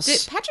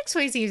Roadhouse. Patrick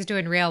Swayze is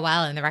doing real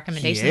well in the He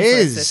recommendations list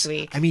is. this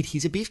week. I mean,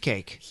 he's a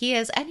beefcake. He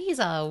is, and he's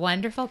a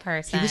wonderful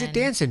person. He was a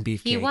dancing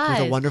beefcake He was.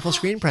 with a wonderful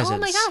screen presence. Oh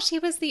my gosh, he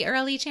was the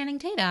early Channing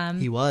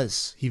Tatum. He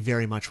was. He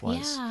very much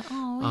was. Yeah.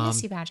 Oh, we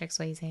miss you, Patrick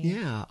Swayze.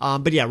 Yeah.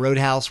 But yeah,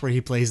 Roadhouse, where he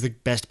plays the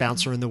best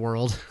bouncer in the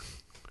world.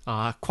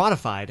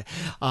 Quantified.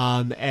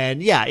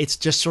 And yeah, it's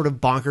just sort of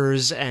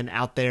bonkers and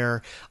out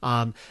there.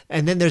 And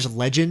then there's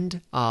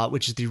Legend,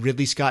 which is the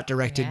Ridley Scott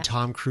directed Yeah.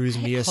 Tom Cruise,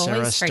 Mia I Sara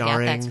always forget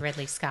starring. that's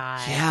Ridley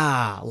Scott.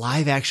 Yeah,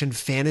 live action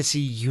fantasy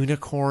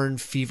unicorn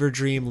fever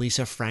dream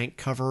Lisa Frank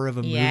cover of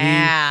a movie.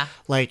 Yeah.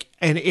 Like,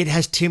 and it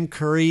has Tim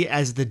Curry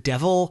as the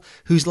devil,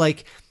 who's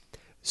like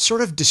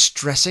sort of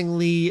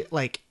distressingly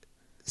like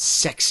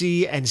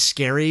sexy and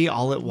scary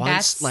all at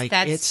once.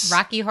 That's it's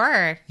Rocky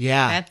Horror.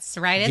 yeah, That's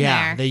right in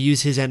yeah, there. they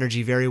use his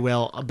energy very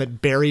well,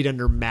 but buried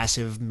under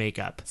massive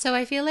makeup. So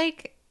I feel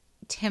like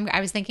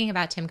I was thinking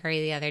about Tim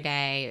Curry the other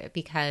day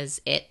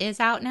because it is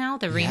out now,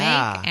 the remake,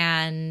 Yeah.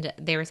 and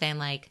they were saying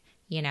like,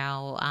 you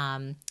know,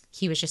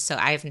 he was just so,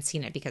 I haven't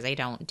seen it because I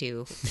don't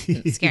do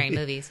scary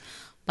movies.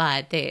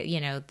 But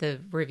the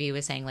review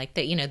was saying like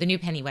that, you know, the new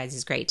Pennywise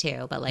is great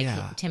too, but like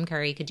Yeah. Tim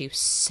Curry could do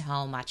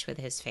so much with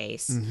his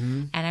face.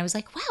 Mm-hmm. And I was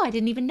like, wow, I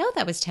didn't even know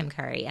that was Tim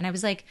Curry. And I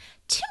was like,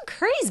 Tim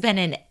Curry's been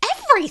in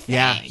everything.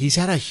 Yeah, he's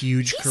had a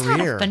huge He's career. had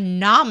a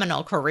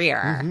phenomenal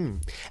career.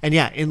 And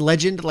yeah, in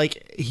Legend,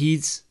 like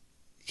he's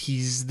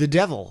the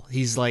devil.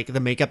 He's like the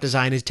makeup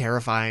design is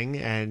terrifying,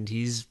 and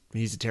he's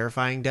a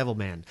terrifying devil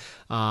man.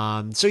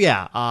 So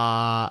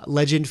yeah,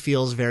 Legend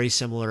feels very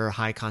similar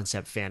high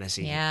concept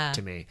fantasy Yeah.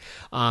 to me.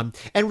 And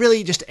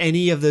really just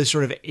any of those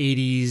sort of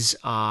 80s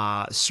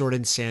sword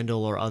and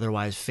sandal or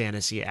otherwise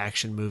fantasy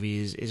action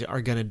movies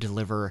are going to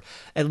deliver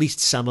at least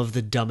some of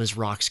the dumb as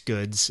rocks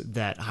goods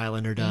that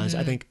Highlander does.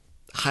 I think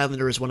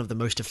Highlander is one of the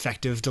most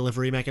effective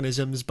delivery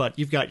mechanisms, but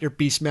you've got your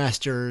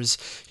Beastmasters,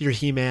 your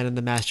He-Man and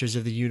the Masters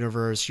of the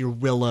Universe, your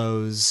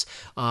Willows.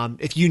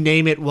 If you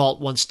name it,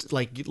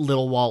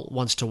 little Walt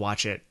wants to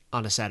watch it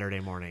on a Saturday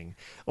morning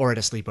or at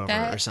a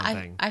sleepover or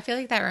something. I feel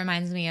like that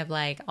reminds me of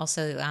like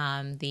also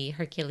the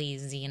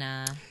Hercules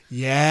Xena.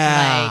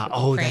 Yeah. Like,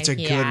 Oh, that's a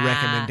good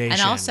recommendation.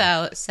 And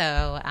also,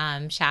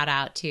 shout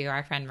out to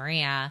our friend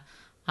Maria,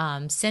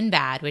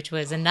 Sinbad, which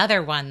was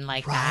another one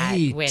like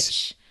Right. that,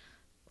 which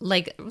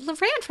like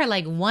ran for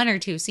like 1 or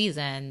 2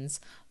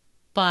 seasons,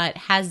 but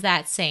has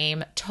that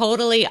same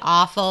totally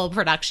awful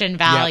production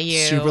value.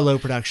 super low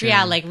production.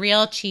 Yeah, like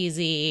real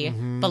cheesy,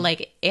 but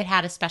like it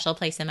had a special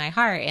place in my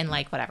heart in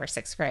like whatever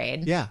 6th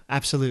grade. Yeah,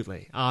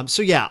 absolutely.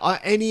 So yeah,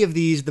 any of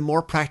these, the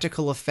more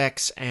practical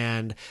effects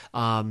and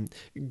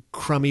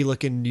crummy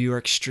looking New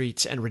York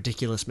streets and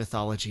ridiculous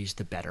mythologies,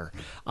 the better.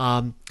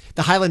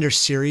 The Highlander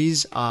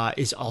series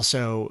is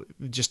also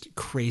just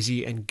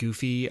crazy and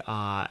goofy.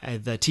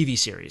 The TV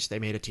series, they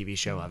made a TV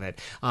show of it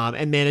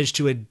and managed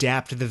to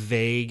adapt the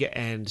vague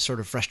and sort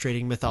of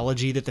frustrating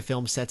mythology that the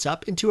film sets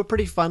up into a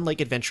pretty fun,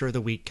 like adventure of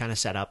the week kind of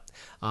setup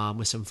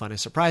with some fun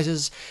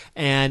surprises.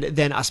 And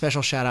then a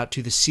special shout out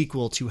to the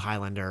sequel to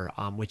Highlander,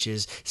 which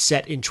is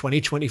set in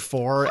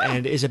 2024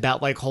 and is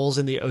about like holes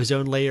in the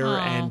ozone layer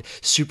and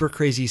super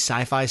crazy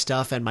sci-fi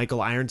stuff, and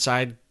Michael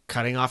Ironside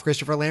cutting off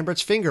Christopher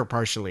Lambert's finger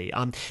partially.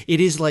 It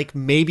is like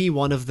maybe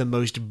one of the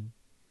most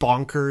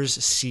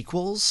bonkers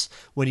sequels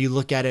when you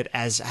look at it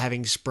as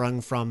having sprung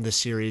from the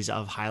series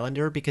of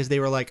Highlander, because they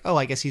were like, oh,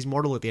 I guess he's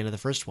mortal at the end of the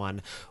first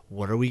one.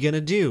 What are we going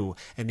to do?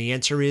 And the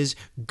answer is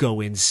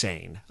go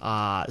insane.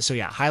 So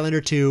yeah,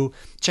 Highlander 2,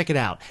 check it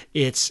out.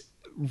 It's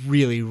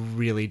really,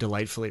 really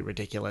delightfully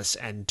ridiculous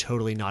and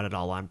totally not at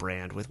all on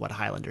brand with what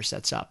Highlander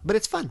sets up. But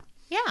it's fun.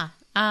 Yeah.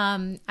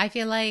 I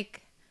feel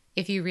like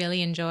if you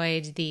really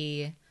enjoyed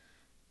the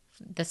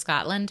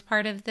Scotland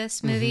part of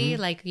this movie,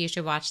 like you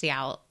should watch the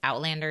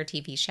Outlander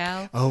TV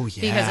show. Oh,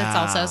 yeah. Because it's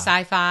also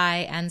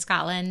sci-fi and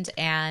Scotland,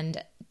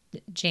 and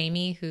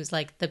Jamie, who's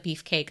like the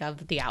beefcake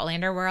of the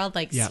Outlander world,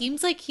 like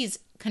seems like he's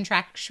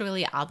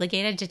contractually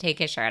obligated to take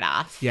his shirt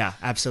off. Yeah,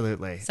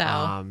 absolutely. So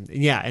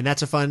and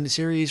that's a fun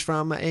series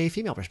from a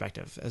female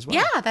perspective as well.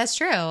 Yeah, that's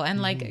true. And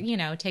like,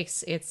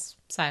 takes its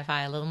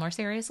sci-fi a little more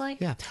seriously.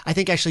 Yeah. I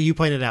think actually you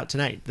pointed out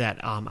tonight that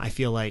I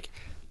feel like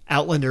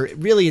Outlander,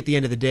 really at the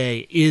end of the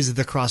day, is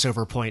the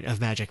crossover point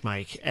of Magic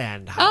Mike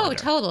and Highlander. Oh,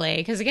 totally.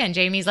 Because again,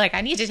 Jamie's like, I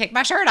need to take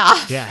my shirt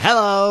off. Yeah,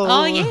 hello.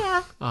 Oh,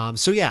 yeah.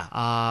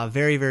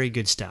 Very, very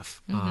good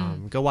stuff.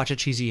 Go watch a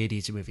cheesy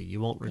 80s movie.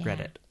 You won't regret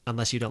it.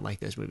 Unless you don't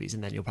like those movies,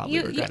 and then you'll probably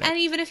regret it. And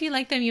even if you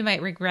like them, you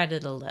might regret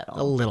it a little.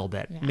 A little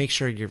bit. Yeah. Make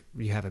sure you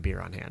have a beer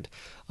on hand.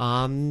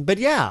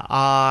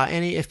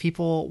 Annie, if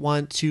people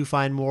want to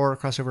find more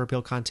Crossover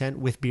Appeal content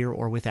with beer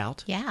or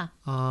without,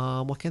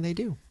 what can they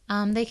do?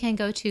 They can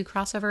go to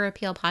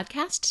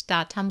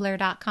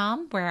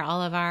crossoverappealpodcast.tumblr.com, where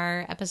all of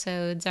our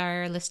episodes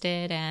are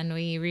listed, and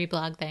we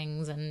reblog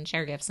things and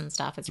share gifs and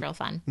stuff. It's real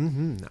fun.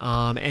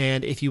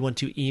 And if you want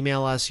to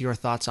email us your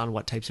thoughts on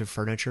what types of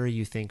furniture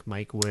you think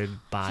Mike would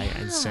buy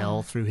and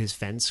sell through his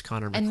fence,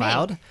 Connor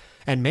McLeod,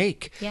 and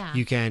make,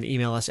 you can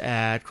email us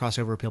at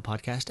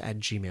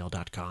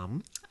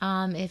crossoverappealpodcast@gmail.com.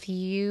 If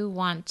you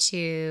want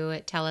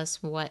to tell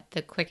us what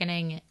the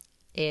quickening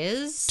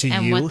is to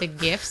and you? What the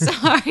gifts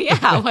are,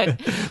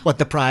 what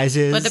the prize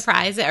is, I'm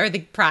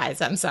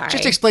sorry,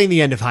 just explain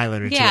the end of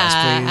Highlander to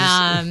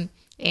us, please.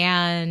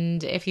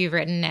 And if you've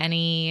written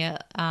any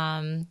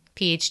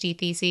PhD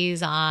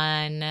theses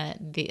on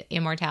the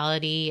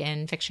immortality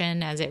in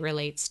fiction as it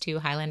relates to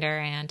Highlander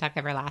and Tuck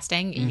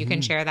Everlasting, you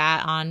can share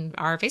that on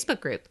our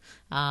Facebook group,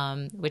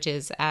 which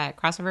is at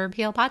Crossover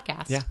Appeal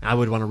Podcast. Yeah, I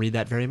would want to read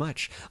that very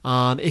much.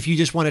 If you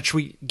just want to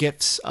tweet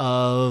gifs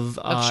of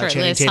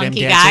Channing Tatum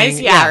dancing,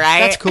 guys, right?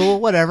 That's cool,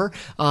 whatever.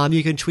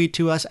 You can tweet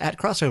to us at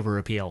Crossover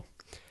Appeal.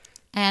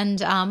 And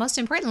most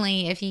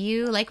importantly, if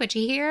you like what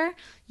you hear,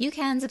 you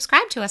can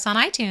subscribe to us on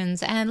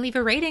iTunes and leave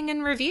a rating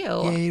and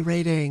review. Yay,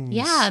 ratings.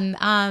 Yeah.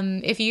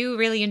 If you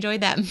really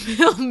enjoyed that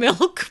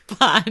milk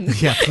pun.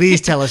 Yeah,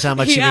 please tell us how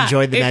much you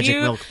enjoyed the magic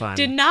milk pun.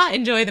 Did not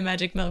enjoy the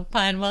magic milk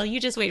pun, well,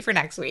 you just wait for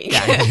next week.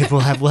 Yeah,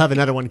 we'll have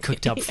another one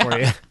cooked up for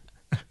you.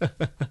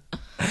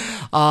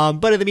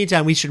 But in the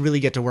meantime, we should really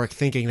get to work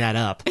thinking that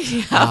up.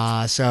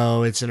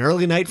 So it's an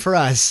early night for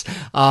us.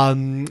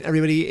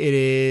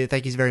 Everybody,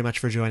 thank you very much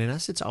for joining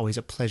us. It's always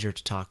a pleasure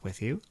to talk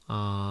with you.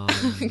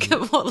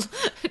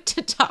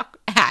 To talk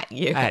at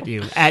you.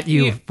 At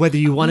you, whether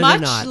you want it or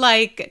not. Much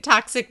like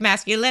toxic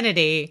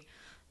masculinity,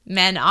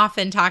 men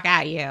often talk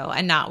at you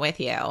and not with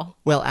you.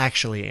 Well,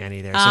 actually,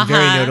 Annie, there's some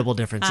very notable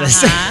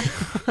differences.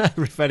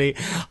 Everybody,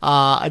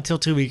 until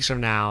 2 weeks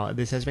from now,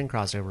 this has been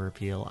Crossover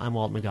Appeal. I'm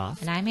Walt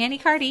McGough. And I'm Annie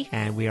Carty.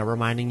 And we are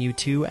reminding you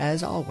to,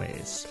 as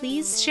always,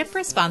 please ship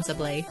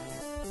responsibly.